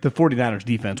secondary, the 49ers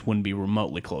defense wouldn't be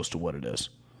remotely close to what it is.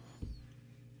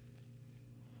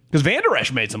 Because Van Der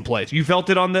Esch made some plays. You felt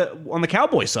it on the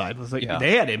Cowboys side.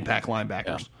 They had impact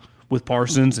linebackers. Yeah. with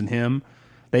Parsons and him.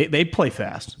 They play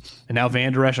fast. And now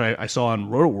Van Der Esch, I saw on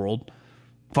Roto World,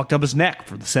 fucked up his neck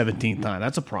for the 17th time.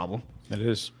 That's a problem. It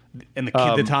is. And the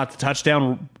kid that taught the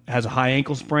touchdown has a high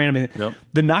ankle sprain. I mean, Yep.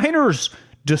 The Niners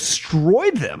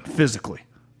destroyed them physically.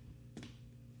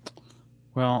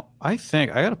 Well, I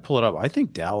got to pull it up. I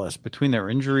think Dallas, between their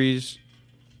injuries,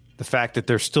 the fact that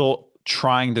they're still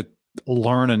trying to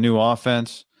learn a new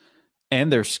offense,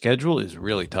 and their schedule is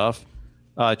really tough.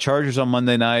 Chargers on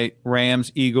Monday night,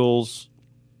 Rams, Eagles,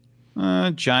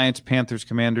 Giants, Panthers,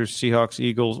 Commanders, Seahawks,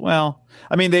 Eagles. Well,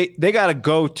 I mean, they got to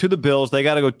go to the Bills. They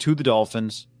got to go to the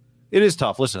Dolphins. It is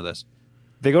tough. Listen to this.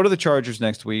 They go to the Chargers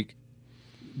next week.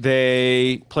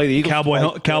 They play the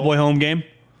Eagles. Cowboy home game?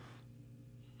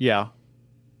 Yeah.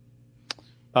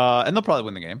 And they'll probably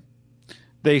win the game.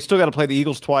 They still got to play the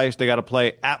Eagles twice. They got to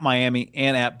play at Miami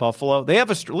and at Buffalo. They have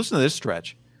listen to this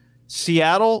stretch.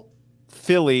 Seattle,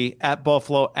 Philly, at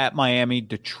Buffalo, at Miami,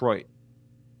 Detroit.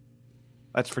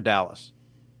 That's for Dallas.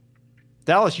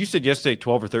 Dallas, you said yesterday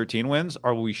 12 or 13 wins.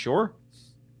 Are we sure?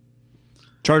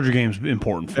 Charger game's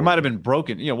important. They might have been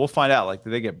broken. We'll find out. Like,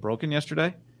 did they get broken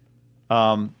yesterday?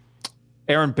 Aaron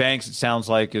Banks, it sounds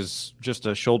like, is just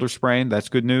a shoulder sprain. That's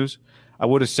good news. I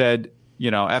would have said,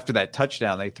 after that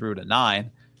touchdown, they threw it a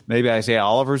 9. Maybe Isaiah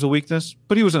Oliver's a weakness,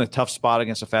 but he was in a tough spot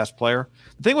against a fast player.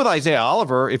 The thing with Isaiah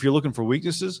Oliver, if you're looking for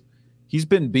weaknesses, he's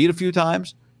been beat a few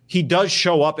times. He does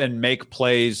show up and make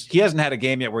plays. He hasn't had a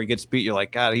game yet where he gets beat. You're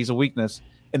like, God, he's a weakness.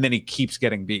 And then he keeps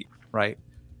getting beat, right?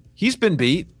 He's been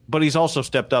beat, but he's also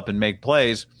stepped up and made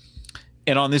plays.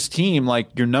 And on this team, like,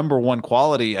 your number one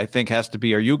quality, I think, has to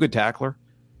be, are you a good tackler?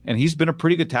 And he's been a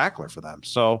pretty good tackler for them.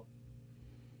 So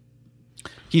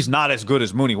he's not as good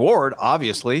as Mooney Ward,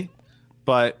 obviously,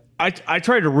 but I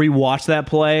tried to rewatch that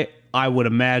play. I would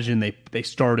imagine they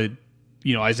started,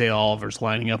 Isaiah Oliver's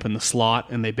lining up in the slot,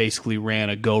 and they basically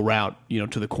ran a go route,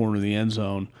 to the corner of the end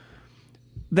zone.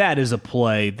 That is a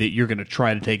play that you're going to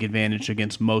try to take advantage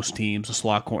against most teams, a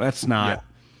slot corner. That's not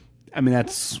 – I mean,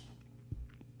 that's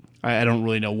 – I don't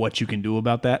really know what you can do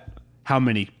about that. How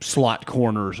many slot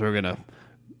corners are going to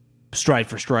stride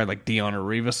for stride like Dion or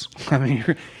Revis? I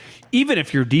mean, even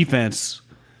if your defense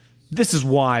 – this is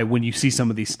why when you see some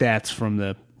of these stats from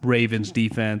the Ravens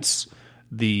defense,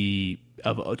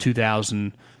 of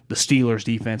 2000, the Steelers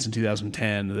defense in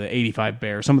 2010, the 85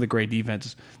 Bears, some of the great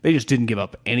defenses, they just didn't give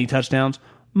up any touchdowns.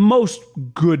 Most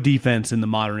good defense in the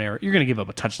modern era, you're going to give up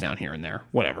a touchdown here and there,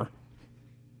 whatever.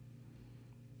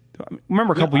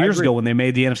 Remember a couple years ago when they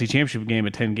made the NFC Championship game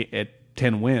at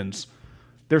 10 wins,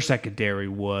 their secondary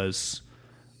was,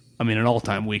 an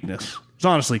all-time weakness. It's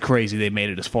honestly crazy they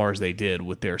made it as far as they did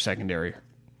with their secondary.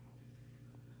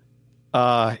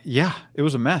 Yeah, it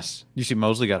was a mess. You see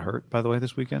Mosley got hurt, by the way,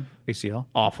 this weekend? ACL.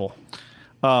 Awful.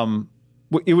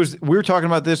 We were talking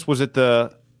about this. Was it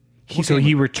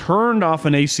he returned off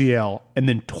an ACL and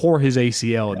then tore his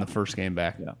ACL in the first game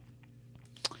back. Yeah.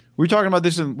 We were talking about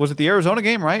this was it the Arizona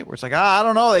game, right? Where it's like, I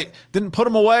don't know. They didn't put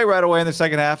him away right away in the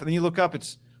second half. And then you look up,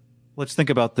 let's think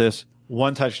about this.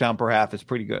 1 touchdown per half is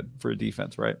pretty good for a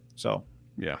defense, right? So,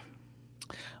 yeah.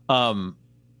 Couple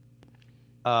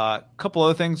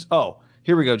other things. Oh,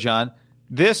 here we go, John.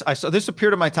 This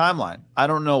appeared in my timeline. I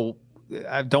don't know.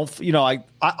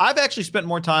 I've actually spent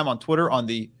more time on Twitter on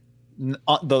the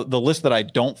list that I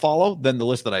don't follow than the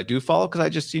list that I do follow because I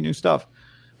just see new stuff.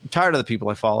 I'm tired of the people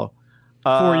I follow.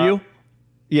 For you?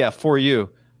 Yeah, for you.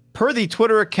 Per the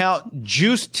Twitter account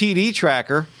Juice TD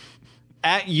Tracker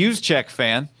at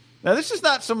UseCheckFan. Now, this is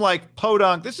not some like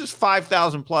podunk. This is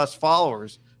 5,000 plus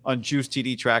followers on Juice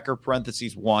TD Tracker,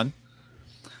 (1).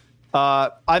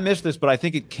 I missed this, but I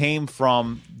think it came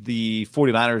from the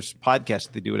 49ers podcast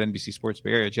that they do at NBC Sports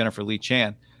Bay Area. Jennifer Lee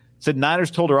Chan said Niners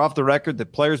told her off the record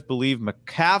that players believe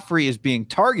McCaffrey is being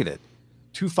targeted.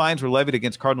 2 fines were levied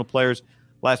against Cardinal players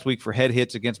last week for head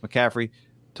hits against McCaffrey,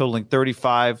 totaling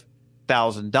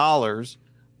 $35,000.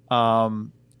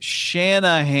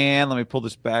 Shanahan, let me pull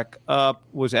this back up,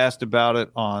 was asked about it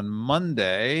on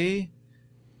Monday.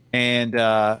 And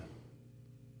I'll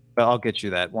get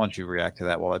you that. Why don't you react to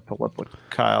that while I pull up what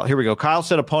Kyle. Here we go. Kyle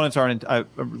said opponents aren't.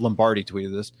 Lombardi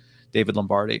tweeted this. David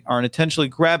Lombardi aren't intentionally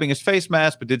grabbing his face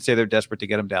mask, but did say they're desperate to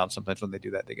get him down. Sometimes when they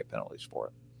do that, they get penalties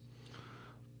for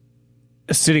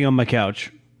it. Sitting on my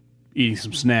couch, eating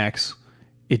some snacks,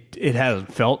 it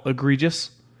hasn't felt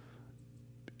egregious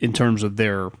in terms of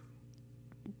their,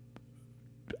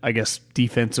 I guess,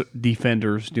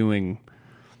 defenders doing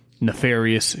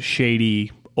nefarious,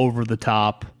 shady, over the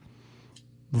top,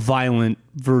 violent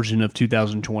version of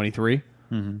 2023.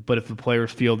 Mm-hmm. But if the players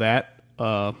feel that,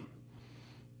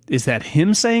 is that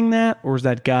him saying that, or is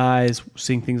that guys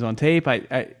seeing things on tape?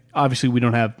 I obviously we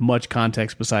don't have much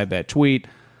context beside that tweet.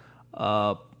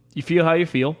 You feel how you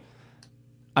feel.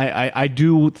 I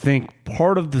do think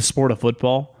part of the sport of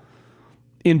football,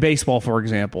 in baseball, for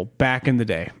example, back in the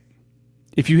day,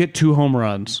 if you hit 2 home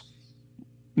runs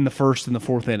in the first and the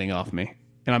fourth inning off me,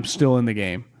 and I'm still in the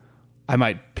game, I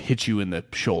might hit you in the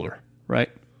shoulder, right?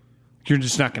 You're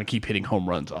just not going to keep hitting home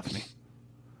runs off me.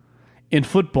 In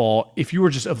football, if you were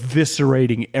just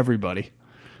eviscerating everybody,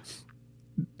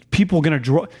 people are going to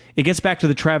draw. It gets back to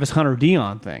the Travis Hunter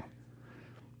Dion thing.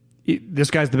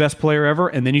 This guy's the best player ever,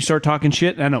 and then you start talking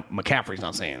shit. I know McCaffrey's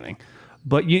not saying anything,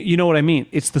 but you know what I mean.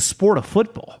 It's the sport of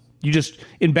football. You just,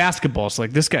 in basketball, it's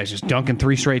like this guy's just dunking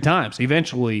 3 straight times.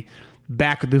 Eventually,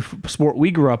 back the sport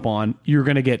we grew up on, you're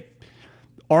going to get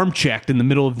arm checked in the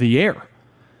middle of the air.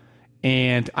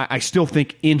 And I still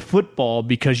think in football,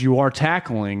 because you are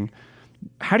tackling,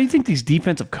 how do you think these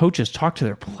defensive coaches talk to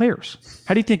their players?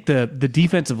 How do you think the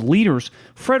defensive leaders,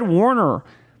 Fred Warner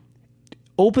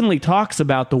openly talks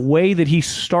about the way that he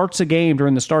starts a game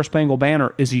during the Star Spangled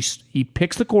Banner is he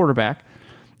picks the quarterback,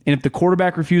 and if the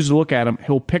quarterback refuses to look at him,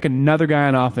 he'll pick another guy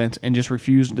on offense and just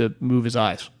refuse to move his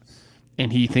eyes.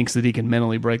 And he thinks that he can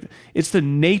mentally break. It's the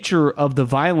nature of the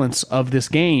violence of this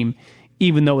game,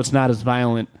 even though it's not as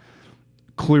violent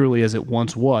clearly as it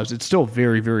once was. It's still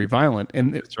very, very violent.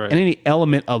 And, That's right. and any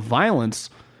element of violence,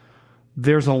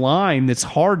 there's a line that's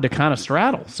hard to kind of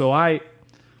straddle. So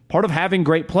part of having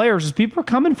great players is people are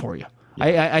coming for you.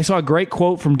 Yeah. I saw a great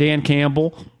quote from Dan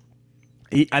Campbell.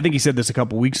 I think he said this a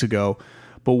couple weeks ago,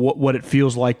 but what it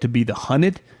feels like to be the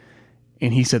hunted.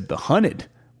 And he said, the hunted,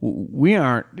 we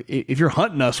aren't, if you're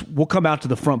hunting us, we'll come out to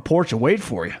the front porch and wait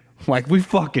for you. Like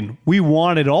we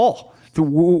want it all.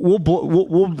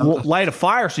 We'll light a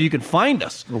fire so you can find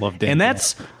us. I love Dan.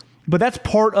 And but that's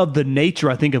part of the nature,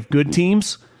 I think, of good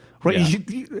teams. Right?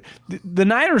 Yeah. The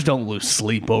Niners don't lose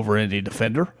sleep over any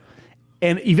defender.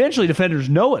 And eventually defenders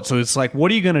know it. So it's like,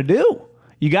 what are you going to do?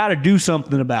 You got to do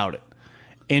something about it.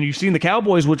 And you've seen the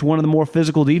Cowboys, which one of the more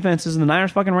physical defenses, and the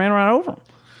Niners fucking ran right over them.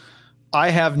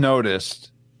 I have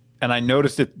noticed, and I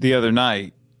noticed it the other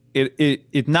night,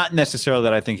 it not necessarily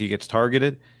that I think he gets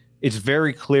targeted. It's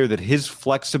very clear that his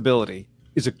flexibility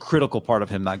is a critical part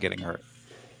of him not getting hurt,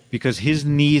 because his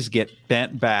knees get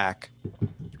bent back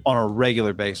on a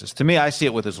regular basis. To me, I see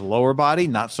it with his lower body,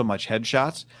 not so much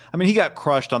headshots. I mean, he got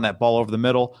crushed on that ball over the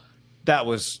middle.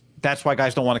 That's why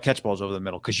guys don't want to catch balls over the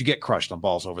middle, because you get crushed on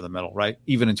balls over the middle, right?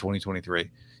 Even in 2023, you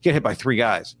get hit by 3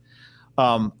 guys.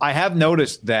 I have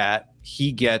noticed that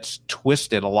he gets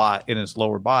twisted a lot in his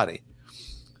lower body.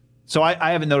 So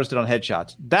I haven't noticed it on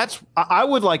headshots. That's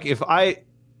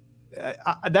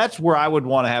where I would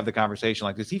want to have the conversation.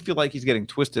 Like, does he feel like he's getting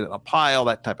twisted in a pile,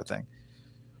 that type of thing?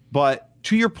 But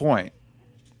to your point,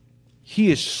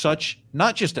 he is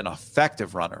not just an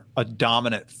effective runner, a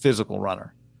dominant physical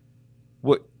runner.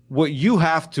 What you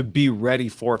have to be ready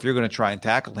for if you're going to try and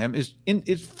tackle him is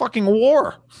fucking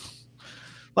war.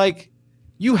 Like,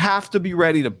 you have to be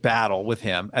ready to battle with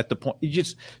him at the point.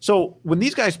 So when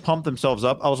these guys pump themselves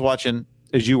up, I was watching,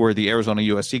 as you were, the Arizona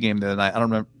USC game the other night. I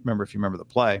don't remember if you remember the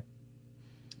play,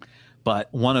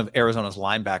 but one of Arizona's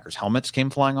linebackers' helmets came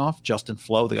flying off. Justin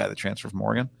Flo, the guy that transferred from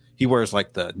Oregon, he wears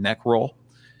like the neck roll.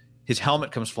 His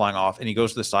helmet comes flying off, and he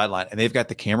goes to the sideline, and they've got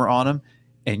the camera on him,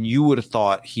 and you would have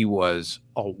thought he was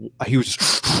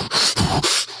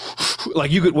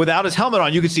like, you could, without his helmet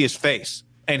on, you could see his face,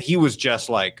 and he was just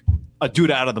like a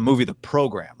dude out of the movie The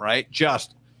Program, right?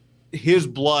 Just his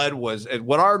blood was at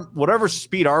whatever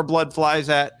speed our blood flies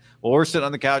at. While we're sitting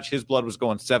on the couch, his blood was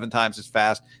going 7 times as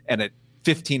fast and at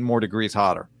 15 more degrees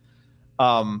hotter.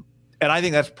 And I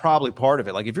think that's probably part of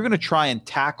it. Like, if you're going to try and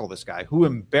tackle this guy who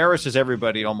embarrasses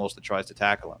everybody almost that tries to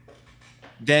tackle him,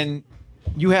 then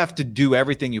you have to do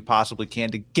everything you possibly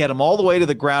can to get him all the way to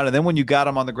the ground. And then when you got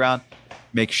him on the ground,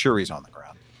 make sure he's on the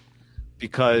ground,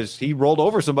 because he rolled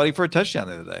over somebody for a touchdown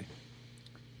the other day.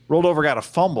 Rolled over, got a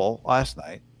fumble last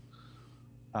night.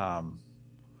 I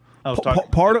was talking.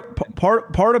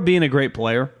 Part of being a great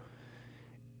player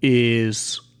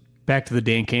is, back to the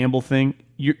Dan Campbell thing.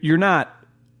 You're not,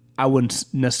 I wouldn't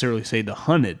necessarily say the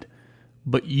hunted,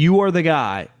 but you are the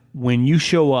guy when you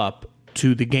show up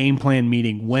to the game plan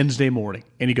meeting Wednesday morning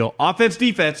and you go offense,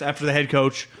 defense after the head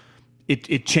coach.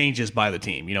 It changes by the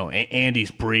team. You know,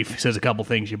 Andy's brief, says a couple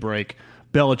things, you break.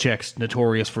 Belichick's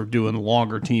notorious for doing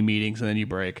longer team meetings and then you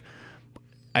break.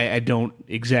 I don't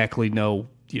exactly know,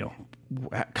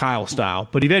 Kyle style,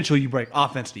 but eventually you break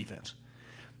offense, defense.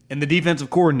 And the defensive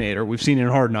coordinator, we've seen it in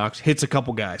Hard Knocks, hits a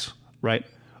couple guys, right?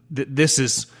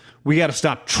 We got to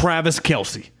stop Travis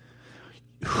Kelce,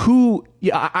 who,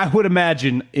 I would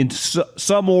imagine in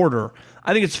some order,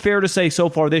 I think it's fair to say so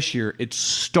far this year, it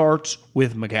starts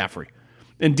with McCaffrey.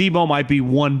 And Debo might be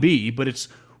 1B, but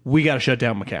we got to shut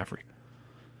down McCaffrey.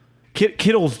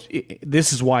 Kittle's,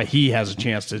 this is why he has a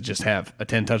chance to just have a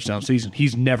 10-touchdown season.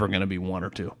 He's never going to be 1 or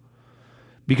 2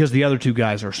 because the other two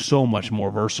guys are so much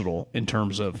more versatile in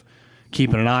terms of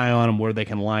keeping an eye on them, where they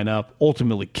can line up.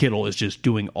 Ultimately, Kittle is just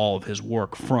doing all of his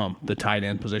work from the tight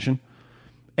end position.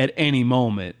 At any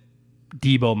moment,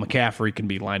 Debo, McCaffrey can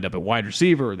be lined up at wide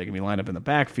receiver, or they can be lined up in the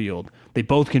backfield. They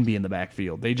both can be in the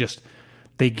backfield.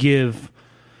 They give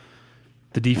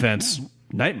the defense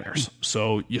nightmares.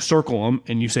 So you circle them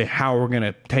and you say, how are we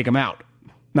going to take them out?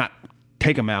 Not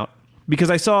take them out. Because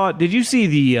did you see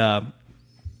the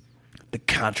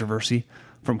controversy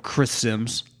from Chris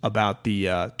Sims about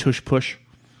the tush push?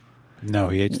 No,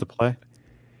 he hates the play.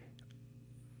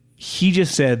 He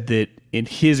just said that in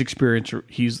his experience,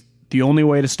 the only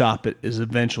way to stop it is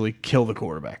eventually kill the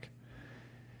quarterback.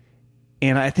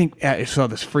 And I think I saw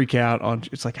this freak out on.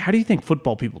 It's like, how do you think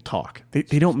football people talk?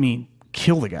 They don't mean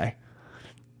kill the guy.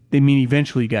 They mean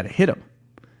eventually you got to hit him.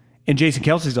 And Jason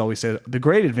Kelsey's always said the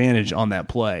great advantage on that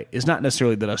play is not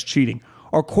necessarily that us cheating.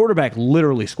 Our quarterback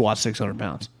literally squats 600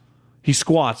 pounds. He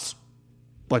squats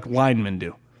like linemen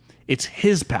do. It's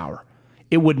his power.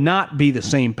 It would not be the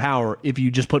same power if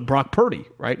you just put Brock Purdy,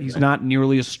 right? He's not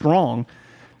nearly as strong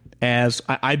as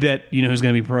I bet, who's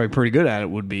going to be probably pretty good at it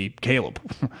would be Caleb.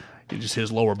 Just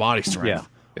his lower body strength,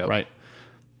 right?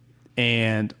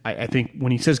 And I think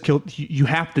when he says kill, you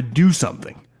have to do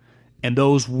something. And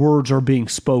those words are being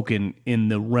spoken in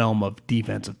the realm of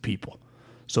defensive people.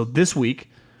 So this week,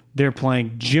 they're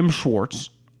playing Jim Schwartz,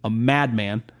 a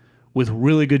madman, with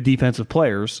really good defensive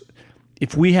players.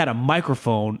 If we had a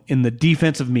microphone in the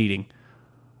defensive meeting,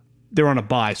 they're on a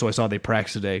bye, so I saw they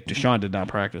practiced today. Deshaun did not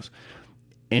practice.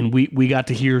 And we got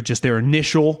to hear just their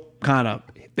initial kind of,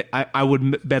 I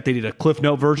would bet they did a Cliff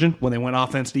Note version when they went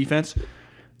offense, defense.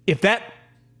 If that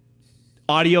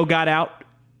audio got out,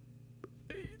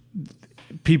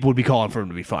 people would be calling for him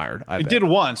to be fired. It did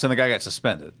once, and the guy got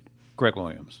suspended. Greg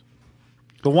Williams.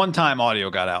 The one time audio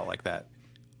got out like that.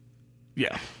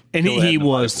 Yeah. And he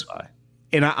was,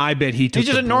 and I bet he took he's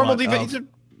just a normal defense.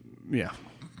 Yeah.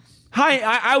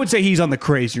 I would say he's on the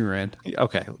crazier end.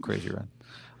 Okay, crazier end.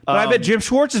 But I bet Jim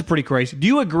Schwartz is pretty crazy. Do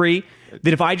you agree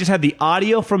that if I just had the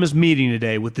audio from his meeting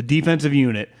today with the defensive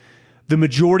unit, the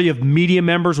majority of media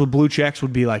members with blue checks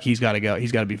would be like, he's got to go.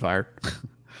 He's got to be fired.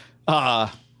 I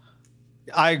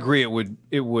agree.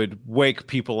 It would wake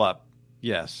people up.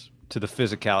 Yes, to the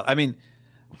physicality. I mean,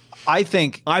 I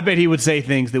bet he would say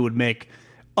things that would make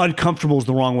uncomfortable is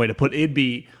the wrong way to put it. It'd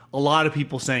be a lot of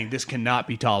people saying this cannot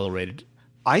be tolerated.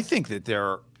 I think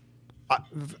that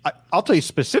I'll tell you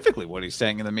specifically what he's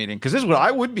saying in the meeting, because this is what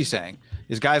I would be saying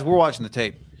is, guys, we're watching the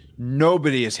tape.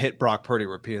 Nobody has hit Brock Purdy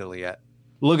repeatedly yet.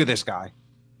 Look at this guy.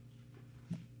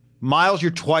 Miles,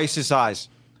 you're twice his size.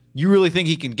 You really think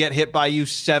he can get hit by you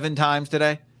 7 times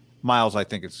today? Miles, I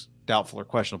think it's doubtful or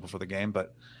questionable for the game,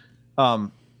 but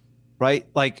right?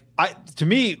 Like, to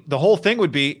me, the whole thing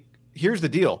would be, here's the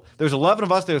deal. There's 11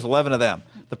 of us, there's 11 of them.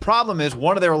 The problem is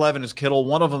one of their 11 is Kittle,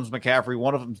 one of them's McCaffrey,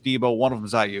 one of them's Debo, one of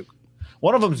them's Ayuk.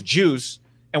 One of them's Juice,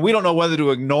 and we don't know whether to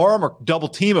ignore him or double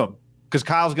team him because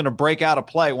Kyle's going to break out a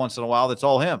play once in a while. That's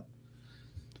all him.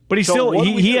 But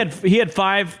he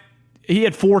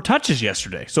had 4 touches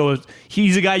yesterday. So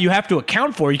he's a guy you have to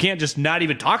account for. You can't just not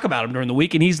even talk about him during the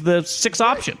week, and he's the 6th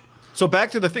option. So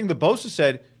back to the thing that Bosa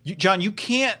said, John, you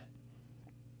can't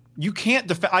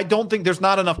defend. I don't think there's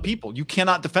not enough people. You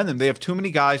cannot defend them. They have too many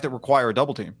guys that require a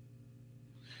double team.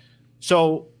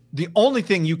 So the only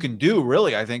thing you can do,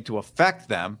 really, I think, to affect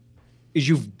them is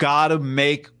you've got to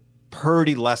make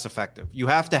Purdy less effective. You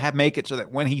have to make it so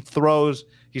that when he throws,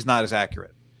 he's not as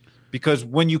accurate. Because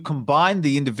when you combine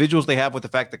the individuals they have with the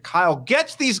fact that Kyle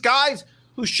gets these guys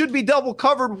who should be double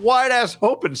covered, wide ass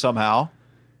open somehow,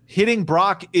 hitting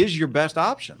Brock is your best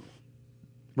option.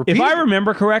 If I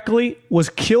remember correctly, was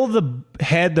kill the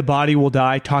head, the body will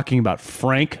die talking about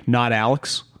Frank, not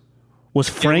Alex? Was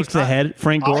Frank the head,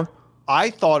 Frank Gore? I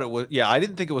thought it was, I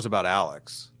didn't think it was about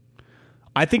Alex.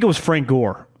 I think it was Frank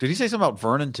Gore. Did he say something about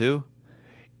Vernon too?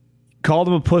 Called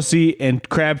him a pussy and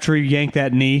Crabtree yanked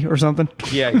that knee or something?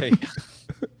 Yeah.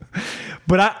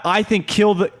 But I think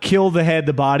kill the head,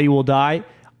 the body will die.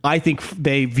 I think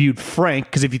they viewed Frank,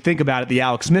 because if you think about it, the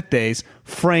Alex Smith days,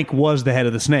 Frank was the head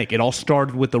of the snake. It all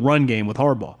started with the run game with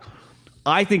Harbaugh.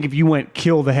 I think if you went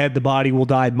kill the head, the body will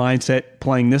die mindset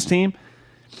playing this team,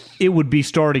 it would be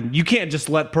starting. You can't just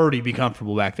let Purdy be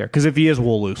comfortable back there, because if he is,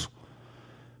 we'll lose.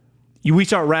 We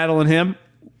start rattling him,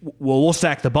 we'll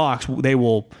stack the box.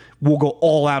 We'll go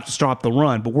all out to stop the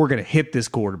run, but we're going to hit this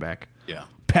quarterback. Yeah.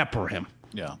 pepper him.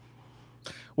 Yeah.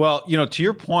 Well, to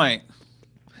your point,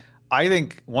 I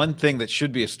think one thing that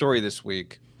should be a story this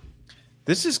week,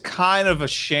 this is kind of a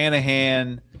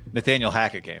Shanahan-Nathaniel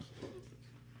Hackett game.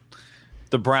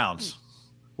 The Browns,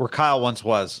 where Kyle once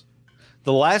was.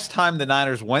 The last time the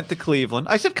Niners went to Cleveland,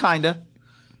 I said kinda.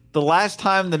 The last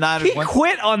time the Niners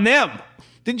quit on them.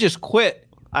 Didn't just quit.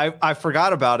 I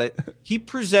forgot about it. He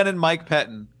presented Mike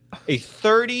Pettin a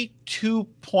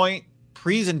 32-point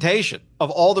presentation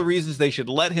of all the reasons they should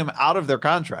let him out of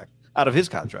his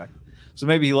contract. So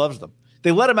maybe he loves them.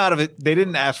 They let him out of it. They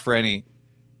didn't ask for any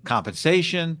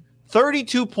compensation.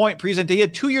 32-point presentation. He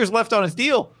had 2 years left on his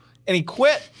deal, and he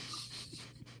quit.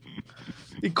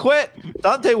 He quit.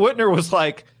 Dante Whitner was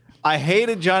like, I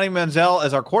hated Johnny Manziel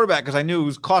as our quarterback because I knew it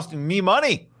was costing me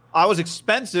money. I was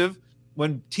expensive.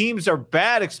 When teams are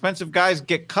bad, expensive guys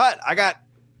get cut. I got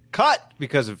cut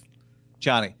because of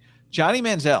Johnny. Johnny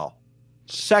Manziel,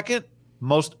 second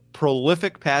most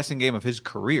prolific passing game of his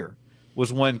career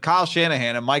was when Kyle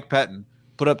Shanahan and Mike Pettin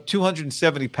put up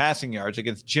 270 passing yards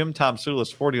against Jim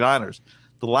Tomsula's 49ers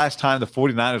the last time the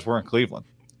 49ers were in Cleveland.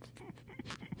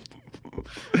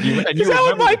 Is that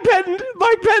what Mike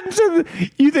Pettin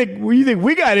said? You think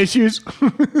we got issues?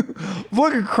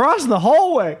 Look across the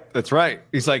hallway. That's right.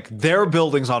 He's like, their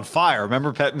building's on fire.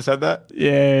 Remember Pettin said that?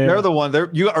 Yeah. They're the one.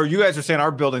 You guys are saying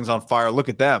our building's on fire. Look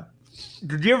at them.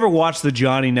 Did you ever watch the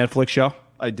Johnny Netflix show?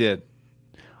 I did.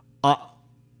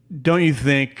 Don't you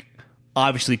think,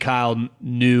 obviously, Kyle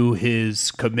knew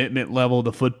his commitment level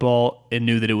to football and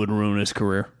knew that it would ruin his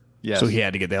career? Yes. So he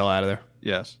had to get the hell out of there?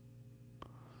 Yes.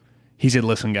 He said,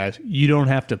 listen, guys, you don't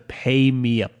have to pay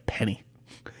me a penny.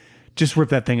 Just rip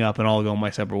that thing up and I'll go my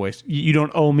separate ways. You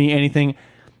don't owe me anything.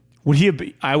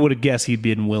 I would have guessed he'd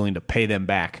been willing to pay them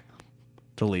back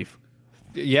to leave.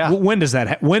 Yeah. When does that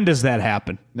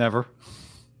happen? Never.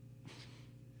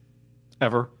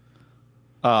 Ever.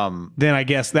 Then I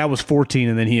guess that was 14,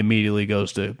 and then he immediately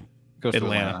goes to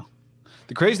Atlanta.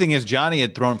 The crazy thing is Johnny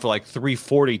had thrown for like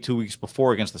 340 2 weeks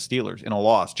before against the Steelers in a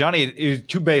loss. Johnny had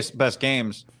two best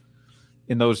games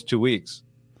in those 2 weeks.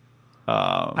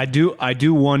 I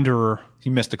do wonder. He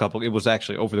missed a couple. It was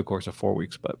actually over the course of 4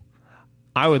 weeks, but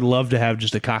I would love to have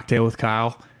just a cocktail with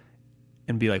Kyle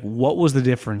and be like, what was the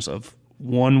difference of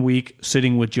 1 week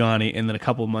sitting with Johnny and then a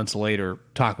couple of months later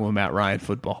talking with Matt Ryan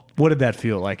football? What did that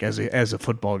feel like as a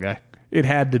football guy? It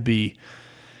had to be,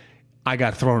 I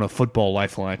got thrown a football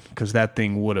lifeline because that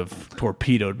thing would have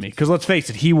torpedoed me. Because let's face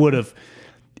it, it would have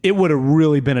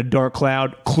really been a dark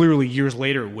cloud. Clearly, years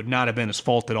later, it would not have been his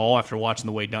fault at all after watching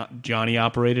the way Johnny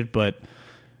operated, but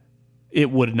it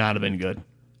would not have been good.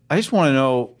 I just want to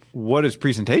know what his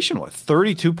presentation was.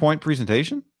 32-point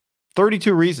presentation?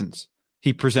 32 reasons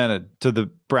he presented to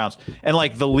the Browns. And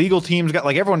like the legal teams got,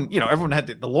 like everyone had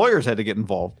to, the lawyers had to get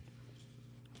involved.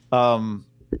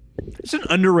 It's an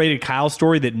underrated Kyle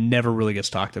story that never really gets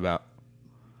talked about.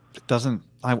 It doesn't.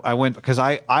 I went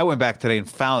back today and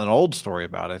found an old story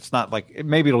about it. It's not like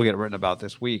maybe it'll get written about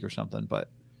this week or something, but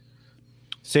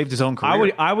saved his own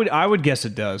career. I would guess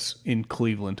it does in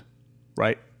Cleveland,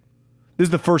 right? This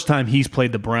is the first time he's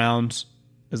played the Browns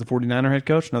as the 49er head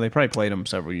coach. No, they probably played him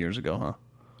several years ago, huh?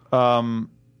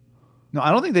 No,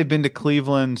 I don't think they've been to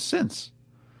Cleveland since.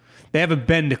 They haven't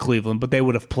been to Cleveland, but they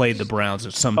would have played the Browns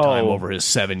at some time over his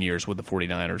 7 years with the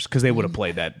 49ers because they would have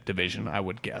played that division, I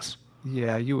would guess.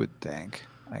 Yeah, you would think.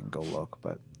 I can go look,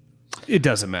 but it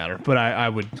doesn't matter. But I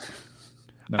would.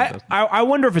 No, I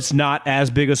wonder if it's not as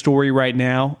big a story right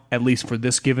now, at least for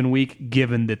this given week,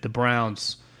 given that the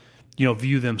Browns,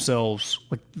 view themselves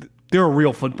like they're a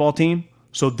real football team.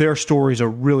 So their stories are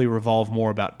really revolve more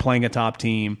about playing a top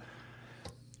team,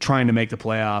 trying to make the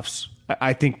playoffs.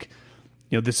 I think,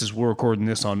 we're recording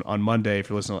this on Monday. If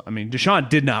you're listening, Deshaun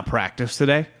did not practice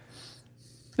today.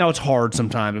 Now, it's hard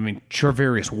sometimes.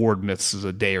 Charvarius Ward misses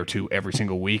a day or two every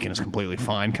single week and is completely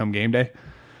fine come game day.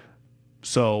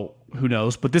 So, who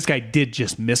knows? But this guy did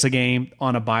just miss a game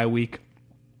on a bye week.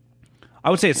 I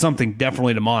would say it's something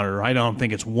definitely to monitor. I don't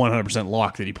think it's 100%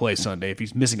 locked that he plays Sunday if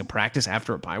he's missing a practice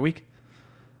after a bye week,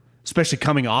 especially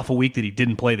coming off a week that he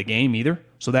didn't play the game either.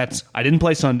 So I didn't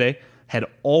play Sunday, had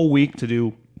all week to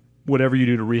do whatever you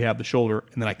do to rehab the shoulder,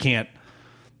 and then I can't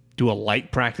do a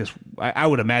light practice. I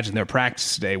would imagine their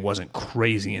practice today wasn't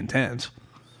crazy intense,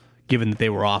 given that they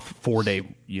were off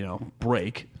 4-day,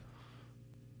 break.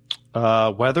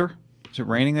 Weather? Is it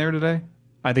raining there today?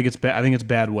 I think it's bad. I think it's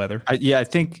bad weather. I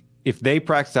think if they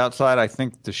practiced outside, I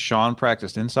think Deshaun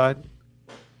practiced inside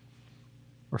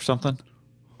or something.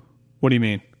 What do you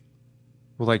mean?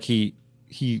 Well, like he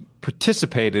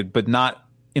participated, but not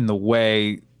in the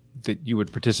way that you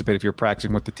would participate if you're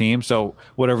practicing with the team. So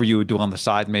whatever you would do on the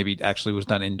side maybe actually was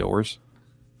done indoors.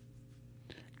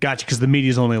 Gotcha, because the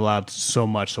media's only allowed so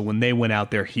much. So when they went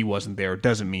out there, he wasn't there. It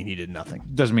doesn't mean he did nothing.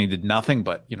 Doesn't mean he did nothing,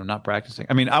 but, not practicing.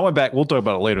 I mean, I went back. We'll talk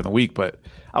about it later in the week, but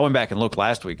I went back and looked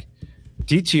last week.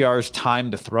 DTR's time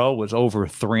to throw was over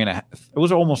 3.5. It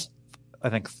was almost, I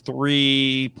think,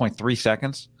 3.3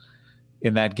 seconds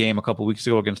in that game a couple weeks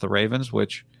ago against the Ravens,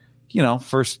 which,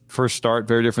 first start,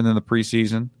 very different than the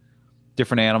preseason,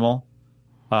 different animal.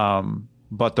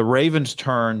 But the Ravens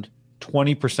turned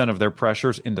 20% of their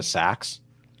pressures into sacks.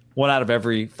 1 out of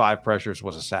every 5 pressures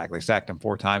was a sack. They sacked him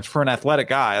 4 times. For an athletic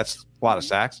guy, that's a lot of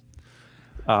sacks.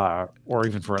 Or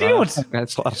even for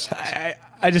that's a lot of sacks.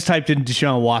 I just typed in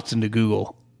Deshaun Watson to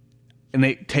Google, and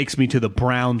it takes me to the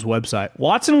Browns website.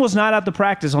 Watson was not at the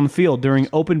practice on the field during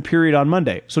open period on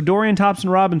Monday, so Dorian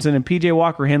Thompson-Robinson and P.J.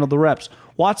 Walker handled the reps.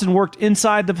 Watson worked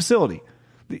inside the facility.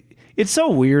 It's so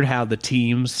weird how the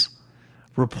teams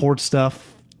report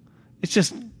stuff. It's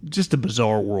just a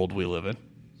bizarre world we live in.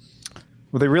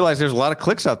 Well, they realize there's a lot of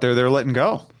clicks out there they're letting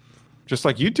go, just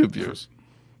like YouTube views.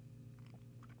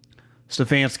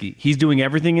 Stefanski, he's doing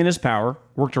everything in his power,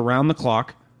 worked around the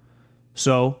clock,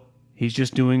 so he's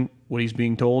just doing what he's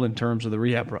being told in terms of the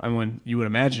rehab. I mean, you would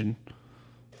imagine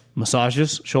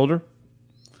massages, shoulder,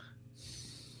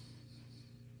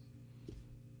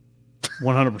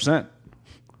 100%.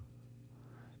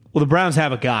 Well, the Browns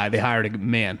have a guy. They hired a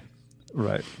man.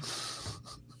 Right.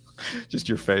 Just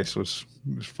your face was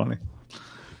funny.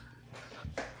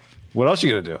 What else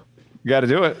you got to do? You got to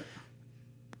do it.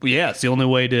 Well, yeah, it's the only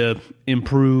way to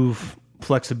improve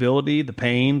flexibility, the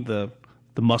pain, the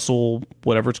muscle,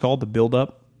 whatever it's called, the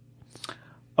build-up.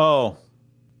 Oh,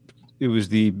 it was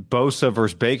the Bosa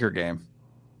versus Baker game.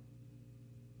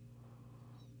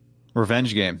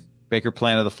 Revenge game. Baker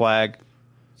planted the flag.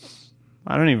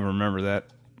 I don't even remember that.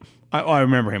 I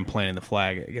remember him planting the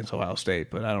flag against Ohio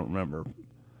State, but I don't remember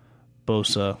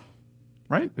Bosa.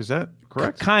 Right? Is that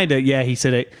correct? Kind of, yeah. He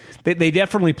said it. They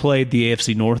definitely played the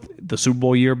AFC North the Super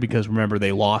Bowl year because remember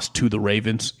they lost to the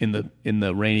Ravens in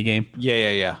the rainy game.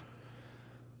 Yeah.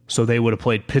 So they would have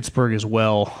played Pittsburgh as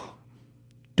well.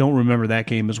 Don't remember that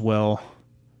game as well.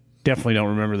 Definitely don't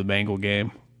remember the Bengal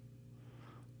game.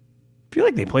 I feel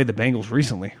like they played the Bengals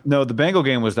recently. No, the Bengal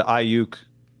game was the Ayuk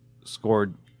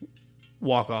scored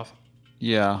walk-off.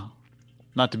 Yeah.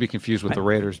 Not to be confused with the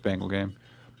Raiders Bengal game.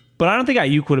 But I don't think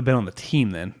Ayuk would have been on the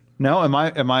team then. No, am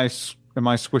I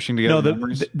squishing together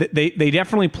memories? They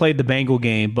definitely played the Bengal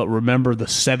game, but remember the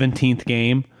 17th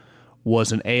game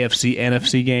was an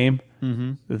AFC-NFC game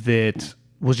that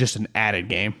was just an added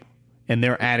game. And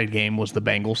their added game was the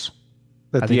Bengals.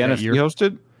 That the NFC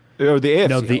hosted? Or the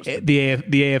AFC hosted?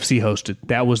 The AFC hosted.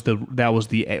 That was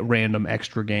the random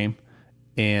extra game.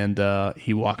 And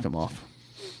he walked him off.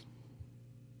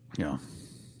 Yeah.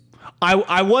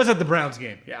 I was at the Browns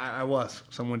game. Yeah, I was.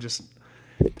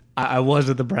 I was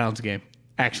at the Browns game.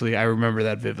 Actually, I remember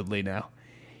that vividly now.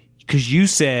 Because you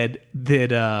said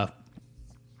that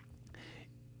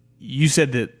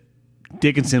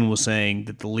Dickinson was saying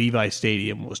that the Levi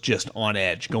Stadium was just on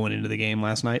edge going into the game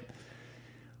last night.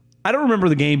 I don't remember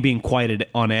the game being quite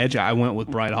on edge. I went with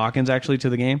Brian Hawkins actually to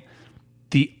the game.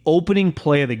 The opening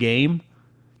play of the game,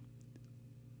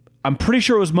 I'm pretty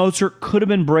sure it was Mozart. Could have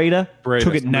been Breda.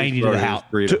 Took it 90 to the house.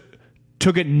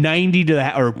 Took it 90 to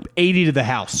the or 80 to the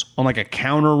house on like a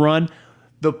counter run.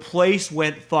 The place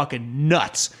went fucking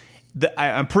nuts.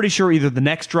 I'm pretty sure either the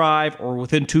next drive or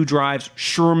within 2 drives,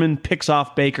 Sherman picks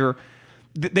off Baker.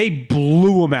 They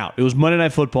blew him out. It was Monday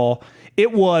Night Football.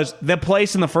 It was the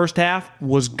place in the first half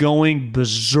was going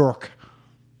berserk.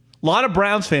 A lot of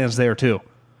Browns fans there too,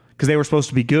 because they were supposed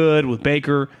to be good with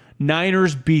Baker.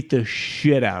 Niners beat the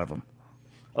shit out of them.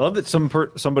 I love that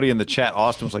somebody in the chat,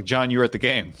 Austin, was like, "John, you were at the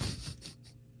game."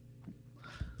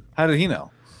 How did he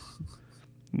know?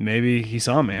 Maybe he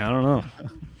saw me. I don't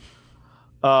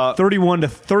know. 31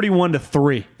 to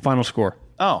 3 final score.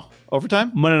 Oh,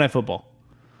 overtime? Monday Night Football.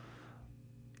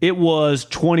 It was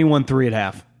 21-3 at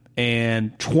half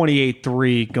and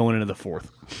 28-3 going into the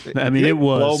fourth. I mean, it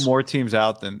was blow more teams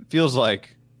out than feels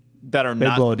like that are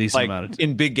not blow a decent like amount of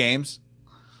in big games.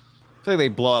 I feel like they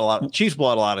blow out a lot. Chiefs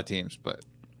blow out a lot of teams, but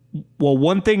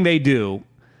one thing they do,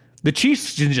 the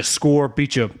Chiefs can just score,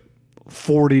 beat you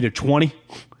 40-20,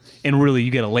 and really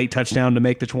you get a late touchdown to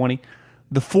make the 20.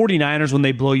 The 49ers, when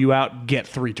they blow you out, get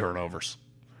 3 turnovers.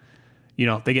 You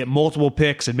know, they get multiple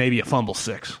picks and maybe a fumble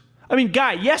 6. I mean,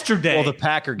 Guy, yesterday... Well, the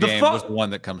Packer game was the one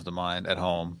that comes to mind at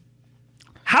home.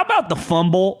 How about the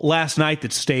fumble last night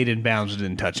that stayed in bounds and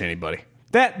didn't touch anybody?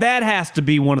 That has to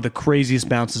be one of the craziest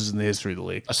bounces in the history of the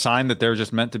league. A sign that they're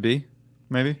just meant to be,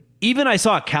 maybe? even I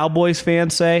saw a Cowboys fan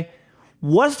say,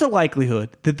 what's the likelihood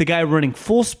that the guy running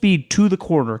full speed to the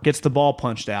corner gets the ball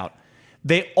punched out?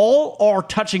 They all are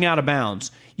touching out of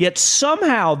bounds, yet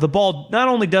somehow the ball not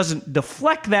only doesn't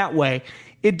deflect that way,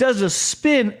 it does a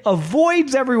spin,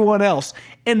 avoids everyone else,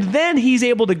 and then he's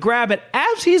able to grab it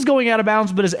as he's going out of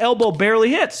bounds, but his elbow barely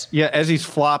hits. Yeah, as he's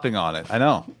flopping on it. I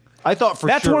know. I thought for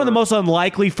That's sure. one of the most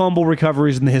unlikely fumble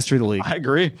recoveries in the history of the league. I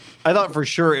agree. I thought for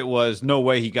sure it was no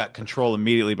way he got control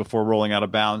immediately before rolling out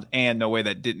of bounds, and no way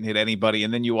that didn't hit anybody.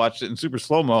 And then you watched it in super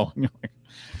slow-mo, and you're like,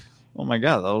 oh my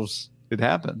God, it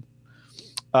happened.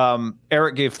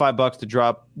 Eric gave $5 to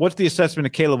drop. What's the assessment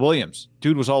of Caleb Williams?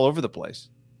 Dude was all over the place.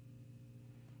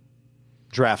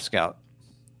 Draft scout.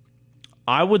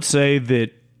 I would say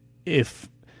that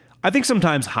I think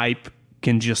sometimes hype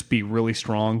can just be really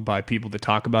strong by people that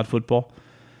talk about football.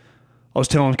 I was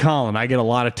telling Colin, I get a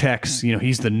lot of texts,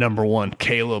 he's the number one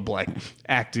Caleb, like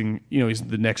acting, he's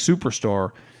the next superstar.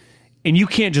 And you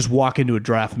can't just walk into a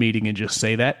draft meeting and just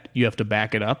say that. You have to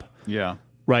back it up. Yeah.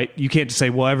 Right? You can't just say,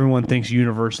 well, everyone thinks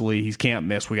universally he can't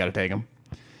miss. We got to take him.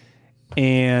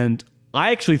 And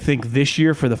I actually think this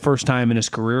year, for the first time in his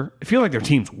career, I feel like their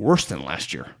team's worse than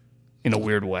last year in a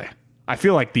weird way. I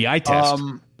feel like the eye test.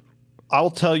 I'll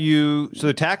tell you, so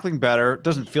they're tackling better. It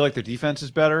doesn't feel like their defense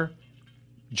is better.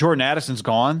 Jordan Addison's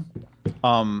gone.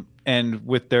 And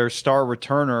with their star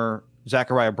returner,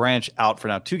 Zachariah Branch, out for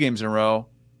now 2 games in a row,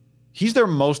 he's their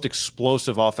most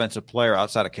explosive offensive player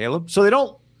outside of Caleb. So they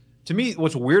don't, to me,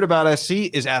 what's weird about SC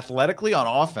is athletically on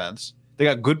offense, they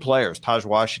got good players. Taj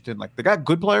Washington, they got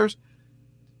good players.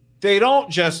 They don't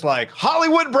just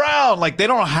Hollywood Brown. They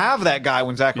don't have that guy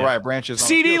when Zachariah Branch is on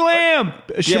CeeDee Lamb,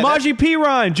 Shamaji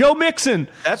Perine, Joe Mixon.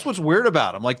 That's what's weird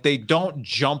about them. They don't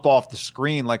jump off the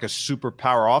screen like a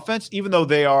superpower offense, even though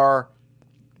they are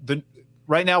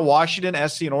right now, Washington,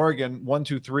 SC, and Oregon, 1,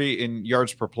 2, 3 in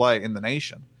yards per play in the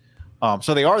nation.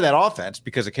 So they are that offense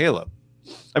because of Caleb.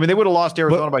 I mean, they would have lost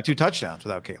Arizona by 2 touchdowns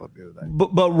without Caleb.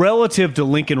 But relative to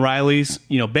Lincoln Riley's,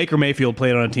 Baker Mayfield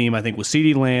played on a team, I think, with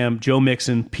CeeDee Lamb, Joe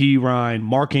Mixon, P. Ryan,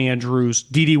 Mark Andrews,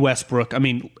 D.D. Westbrook. I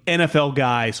mean, NFL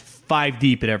guys 5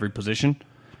 deep at every position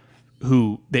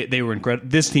who they were incredible.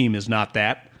 This team is not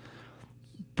that.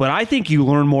 But I think you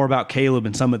learn more about Caleb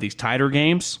in some of these tighter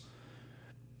games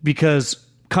because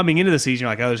coming into the season, you're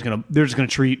like, they're just going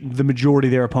to treat the majority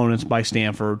of their opponents like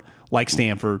Stanford,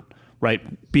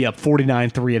 right? Be up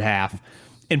 49-3 at half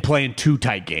and playing 2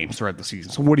 tight games throughout the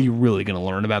season. So what are you really going to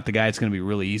learn about the guy? It's going to be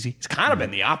really easy. It's kind of been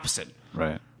the opposite.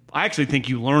 Right. I actually think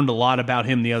you learned a lot about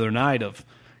him the other night of,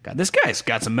 God, this guy's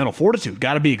got some mental fortitude.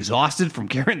 Got to be exhausted from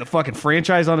carrying the fucking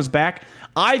franchise on his back.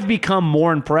 I've become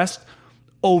more impressed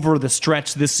over the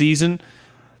stretch this season.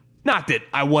 Not that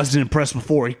I wasn't impressed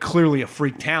before. He's clearly a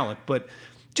freak talent, but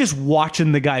just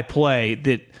watching the guy play,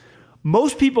 that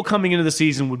most people coming into the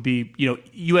season would be,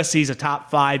 USC's a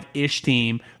top 5-ish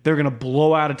team. They're going to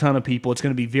blow out a ton of people. It's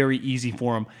going to be very easy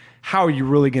for them. How are you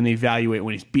really going to evaluate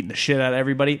when he's beating the shit out of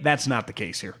everybody? That's not the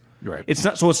case here. Right. It's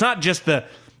not just the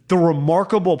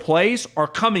remarkable plays are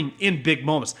coming in big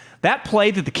moments. That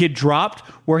play that the kid dropped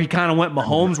where he kind of went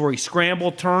Mahomes, where he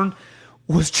scrambled, turned,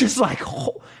 was just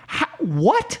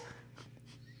what?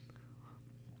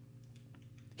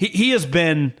 He has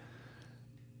been...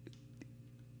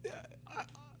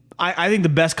 I think the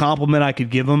best compliment I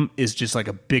could give him is just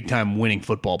a big-time winning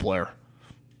football player.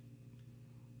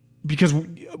 Because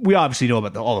we obviously know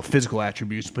about all the physical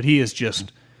attributes, but he is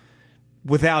just,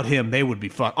 without him, they would be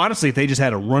fucked. Honestly, if they just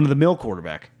had a run-of-the-mill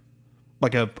quarterback,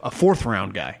 like a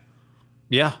 4th-round guy.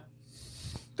 Yeah.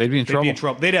 They'd be in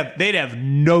trouble. They'd have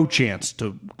no chance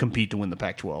to compete to win the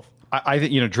Pac-12. I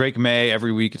think, Drake May,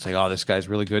 every week, it's this guy's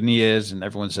really good, and he is, and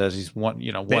everyone says he's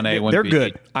 1A, 1B. They're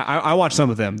good. I watched some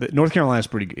of them. North Carolina's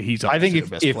pretty good. He's obviously the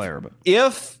best player. But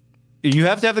if you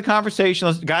have to have the conversation,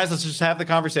 let's just have the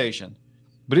conversation.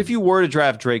 But if you were to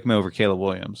draft Drake May over Caleb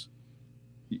Williams,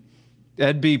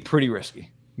 that'd be pretty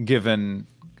risky, given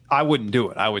I wouldn't do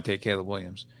it. I would take Caleb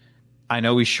Williams. I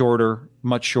know he's shorter,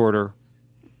 much shorter,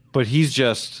 but he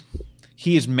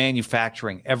is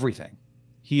manufacturing everything.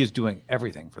 He is doing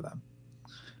everything for them.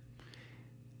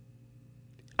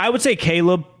 I would say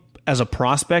Caleb, as a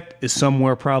prospect, is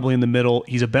somewhere probably in the middle.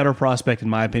 He's a better prospect, in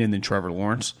my opinion, than Trevor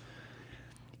Lawrence.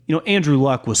 Andrew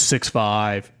Luck was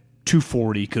 6'5",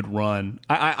 240, could run.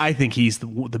 I think he's the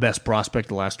best prospect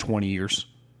the last 20 years.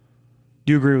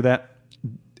 Do you agree with that?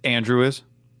 Andrew is?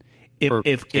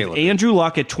 If Andrew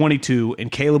Luck at 22 and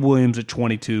Caleb Williams at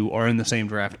 22 are in the same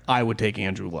draft, I would take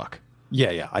Andrew Luck.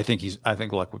 Yeah. I think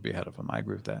Luck would be ahead of him. I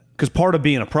agree with that. Because part of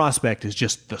being a prospect is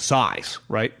just the size,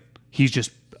 right? He's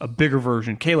just a bigger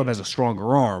version. Caleb has a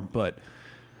stronger arm, but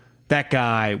that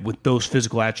guy with those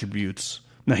physical attributes,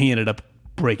 now he ended up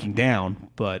breaking down,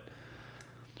 but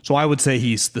so I would say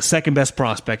he's the second best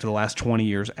prospect of the last 20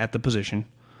 years at the position.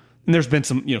 And there's been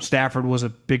some, Stafford was a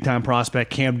big-time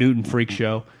prospect, Cam Newton, freak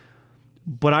show.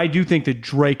 But I do think that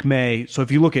Drake May, so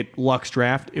if you look at Luck's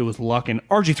draft, it was Luck, and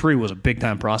RG3 was a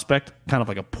big-time prospect, kind of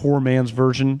like a poor man's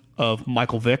version of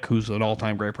Michael Vick, who's an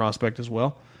all-time great prospect as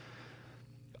well.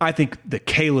 I think the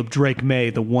Caleb Drake May,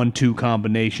 the 1-2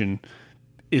 combination,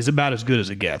 is about as good as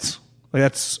it gets. Like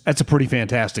that's a pretty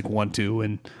fantastic 1-2.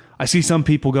 And I see some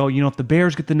people go, if the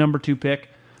Bears get the number 2 pick,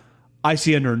 I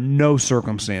see under no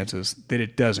circumstances that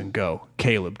it doesn't go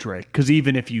Caleb Drake. Because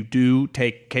even if you do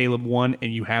take Caleb 1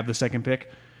 and you have the second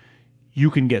pick, you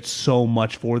can get so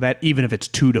much for that. Even if it's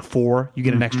 2 to 4, you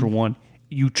get an extra 1.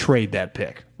 You trade that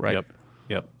pick, right?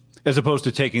 Yep. As opposed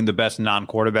to taking the best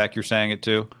non-quarterback, you're saying it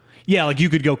too? Yeah, like you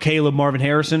could go Caleb Marvin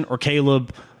Harrison or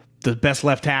Caleb the best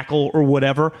left tackle or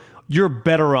whatever. You're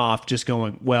better off just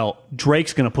going, well,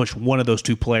 Drake's going to push one of those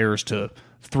 2 players to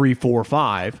 3, 4,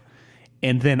 5,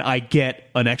 and then I get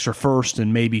an extra first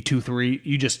and maybe 2, 3.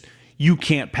 You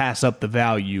can't pass up the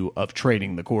value of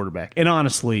trading the quarterback. And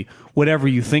honestly, whatever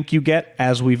you think you get,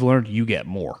 as we've learned, you get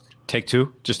more. Take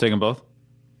 2? Just take them both?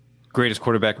 Greatest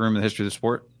quarterback room in the history of the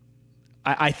sport?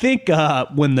 I think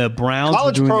when the Browns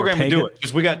college were doing program would do it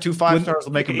because we got 2 5-stars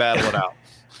to make them battle it out.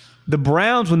 The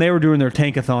Browns, when they were doing their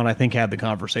tankathon, I think had the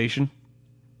conversation.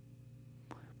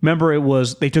 Remember,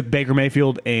 they took Baker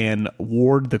Mayfield and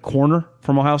Ward, the corner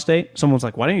from Ohio State. Someone's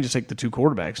like, why didn't you just take the 2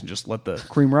 quarterbacks and just let the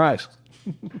cream rise?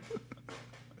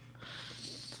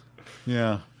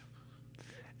 Yeah.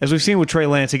 As we've seen with Trey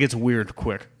Lance, it gets weird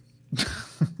quick. I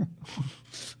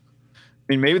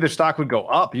mean, maybe their stock would go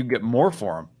up. You get more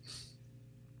for them.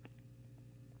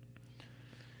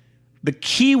 The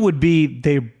key would be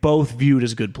they're both viewed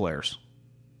as good players.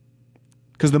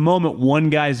 Because the moment one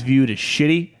guy's viewed as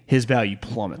shitty, his value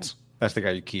plummets. That's the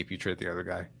guy you keep. You trade the other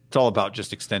guy. It's all about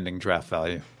just extending draft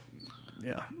value.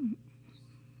 Yeah.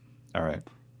 All right.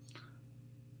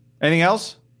 Anything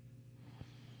else?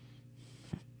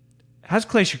 How's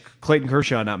Clayton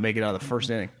Kershaw not make it out of the first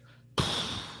inning? I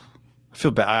feel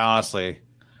bad.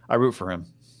 I root for him.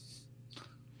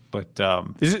 But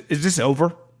is this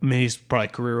over? I mean, he's probably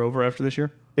career over after this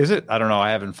year. Is it? I don't know.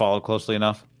 I haven't followed closely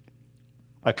enough.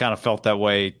 I kind of felt that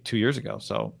way 2 years ago,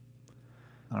 so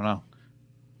I don't know.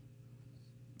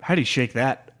 How do you shake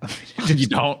that? You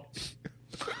don't.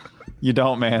 You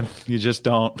don't, man. You just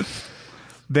don't.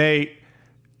 They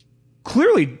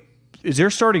clearly, is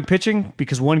there starting pitching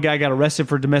because one guy got arrested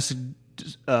for domestic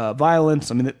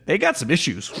violence? I mean, they got some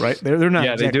issues, right? They're not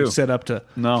exactly set up to.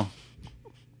 No.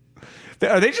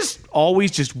 Are they just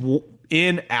always just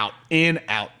in, out, in,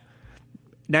 out?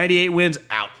 98 wins,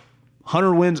 out.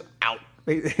 100 wins, out.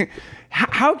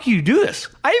 How can you do this?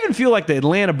 I even feel like the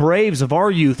Atlanta Braves of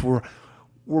our youth were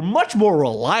much more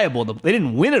reliable. They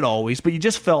didn't win it always, but you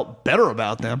just felt better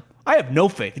about them. I have no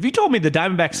faith. If you told me the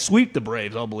Diamondbacks sweep the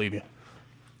Braves, I'll believe you.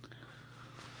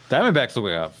 Diamondbacks look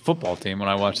like a football team when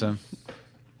I watch them.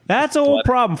 That's an old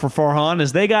problem for Farhan,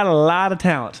 is they got a lot of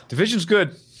talent. Division's good.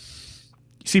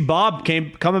 You see Bob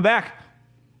coming back.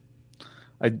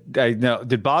 I know.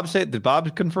 Did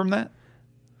Bob confirm that?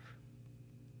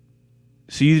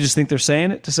 So you just think they're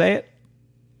saying it to say it?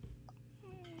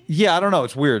 Yeah, I don't know.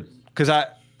 It's weird because I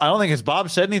don't think has Bob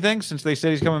said anything since they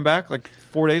said he's coming back like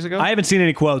 4 days ago. I haven't seen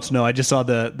any quotes. No, I just saw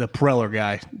the Preller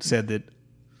guy said that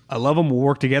I love them. We'll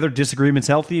work together. Disagreement's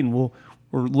healthy, and we're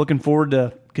looking forward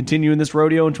to continuing this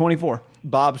rodeo in 24.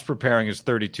 Bob's preparing his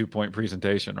 32-point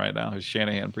presentation right now. His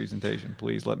Shanahan presentation.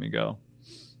 Please let me go.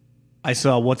 I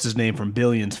saw what's his name from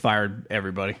Billions fired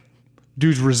everybody.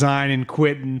 Dude's resigning,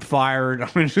 quitting, fired. I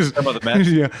mean, just about the Mets.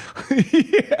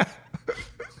 Yeah.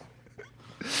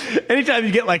 Anytime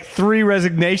you get like 3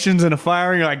 resignations and a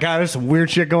firing, you're like, God, there's some weird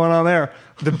shit going on there.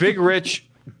 The big rich,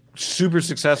 super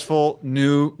successful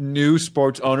new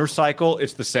sports owner cycle.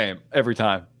 It's the same every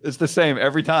time. It's the same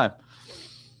every time.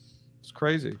 It's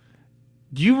crazy.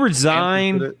 Do you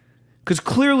resign? Because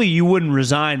clearly you wouldn't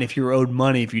resign if you're owed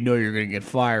money if you know you're going to get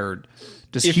fired.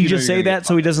 Does he just say that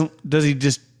so he doesn't? Does he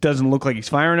just doesn't look like he's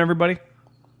firing everybody?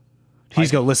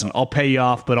 He's go, listen, I'll pay you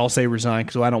off, but I'll say resign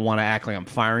because I don't want to act like I'm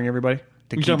firing everybody.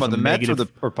 You talking about the Mets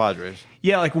or Padres?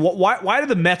 Yeah, like why do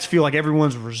the Mets feel like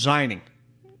everyone's resigning?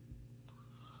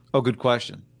 Oh, good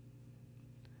question.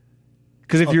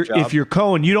 Because if you're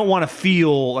Cohen, you don't want to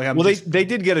feel like I'm. Well, they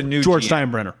did get a new George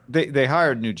GM. Steinbrenner. They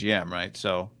hired a new GM, right?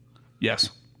 So yes.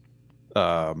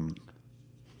 But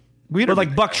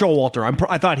like Buck Showalter,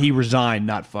 I thought he resigned,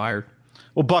 not fired.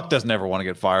 Well, Buck doesn't ever want to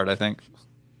get fired, I think.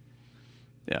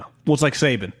 Yeah. Well, it's like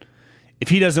Saban. If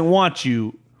he doesn't want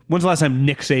you, When's the last time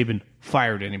Nick Saban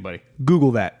fired anybody?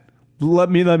 Google that. Let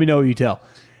me know what you tell.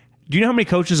 Do you know how many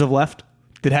coaches have left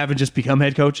that haven't just become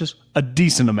head coaches? A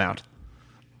decent amount.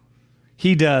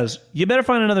 He does. You better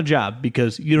find another job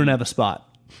because you don't have a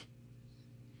spot.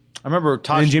 I remember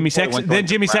Tosh. Jimmy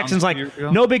Sexton's like,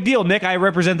 no big deal, Nick. I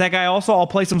represent that guy also. I'll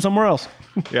place him somewhere else.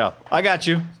 Yeah, I got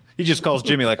you. He just calls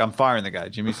Jimmy like, I'm firing the guy.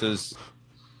 Jimmy says,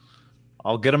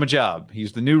 I'll get him a job.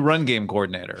 He's the new run game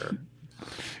coordinator.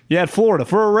 Yeah, at Florida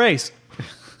for a race.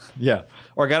 Yeah.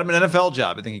 Or I got him an NFL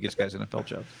job. I think he gets guys NFL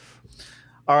jobs.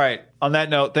 All right. On that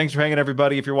note, thanks for hanging,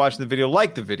 everybody. If you're watching the video,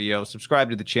 like the video, subscribe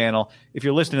to the channel. If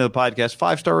you're listening to the podcast,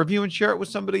 5-star review and share it with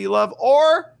somebody you love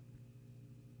or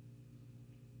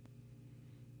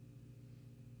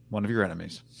one of your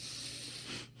enemies.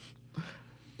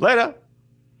 Later.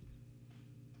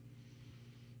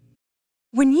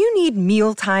 When you need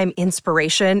mealtime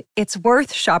inspiration, it's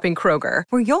worth shopping Kroger,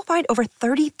 where you'll find over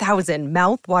 30,000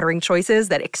 mouth-watering choices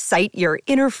that excite your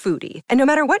inner foodie. And no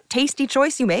matter what tasty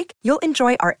choice you make, you'll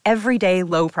enjoy our everyday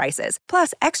low prices,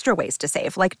 plus extra ways to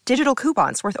save, like digital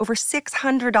coupons worth over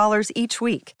 $600 each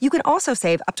week. You can also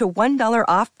save up to $1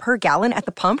 off per gallon at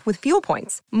the pump with fuel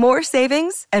points. More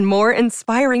savings and more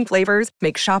inspiring flavors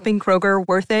make shopping Kroger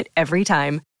worth it every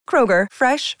time. Kroger,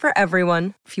 fresh for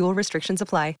everyone. Fuel restrictions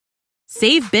apply.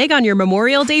 Save big on your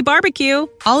Memorial Day barbecue,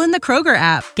 all in the Kroger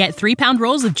app. Get 3-pound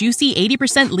rolls of juicy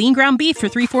 80% lean ground beef for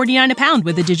 $3.49 a pound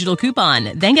with a digital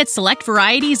coupon. Then get select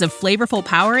varieties of flavorful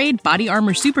Powerade, Body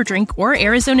Armor Super Drink, or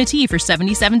Arizona tea for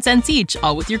 77 cents each,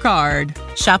 all with your card.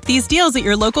 Shop these deals at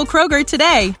your local Kroger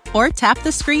today, or tap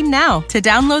the screen now to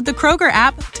download the Kroger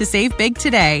app to save big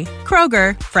today.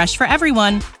 Kroger, fresh for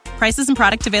everyone. Prices and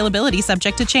product availability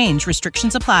subject to change.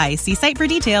 Restrictions apply. See site for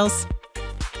details.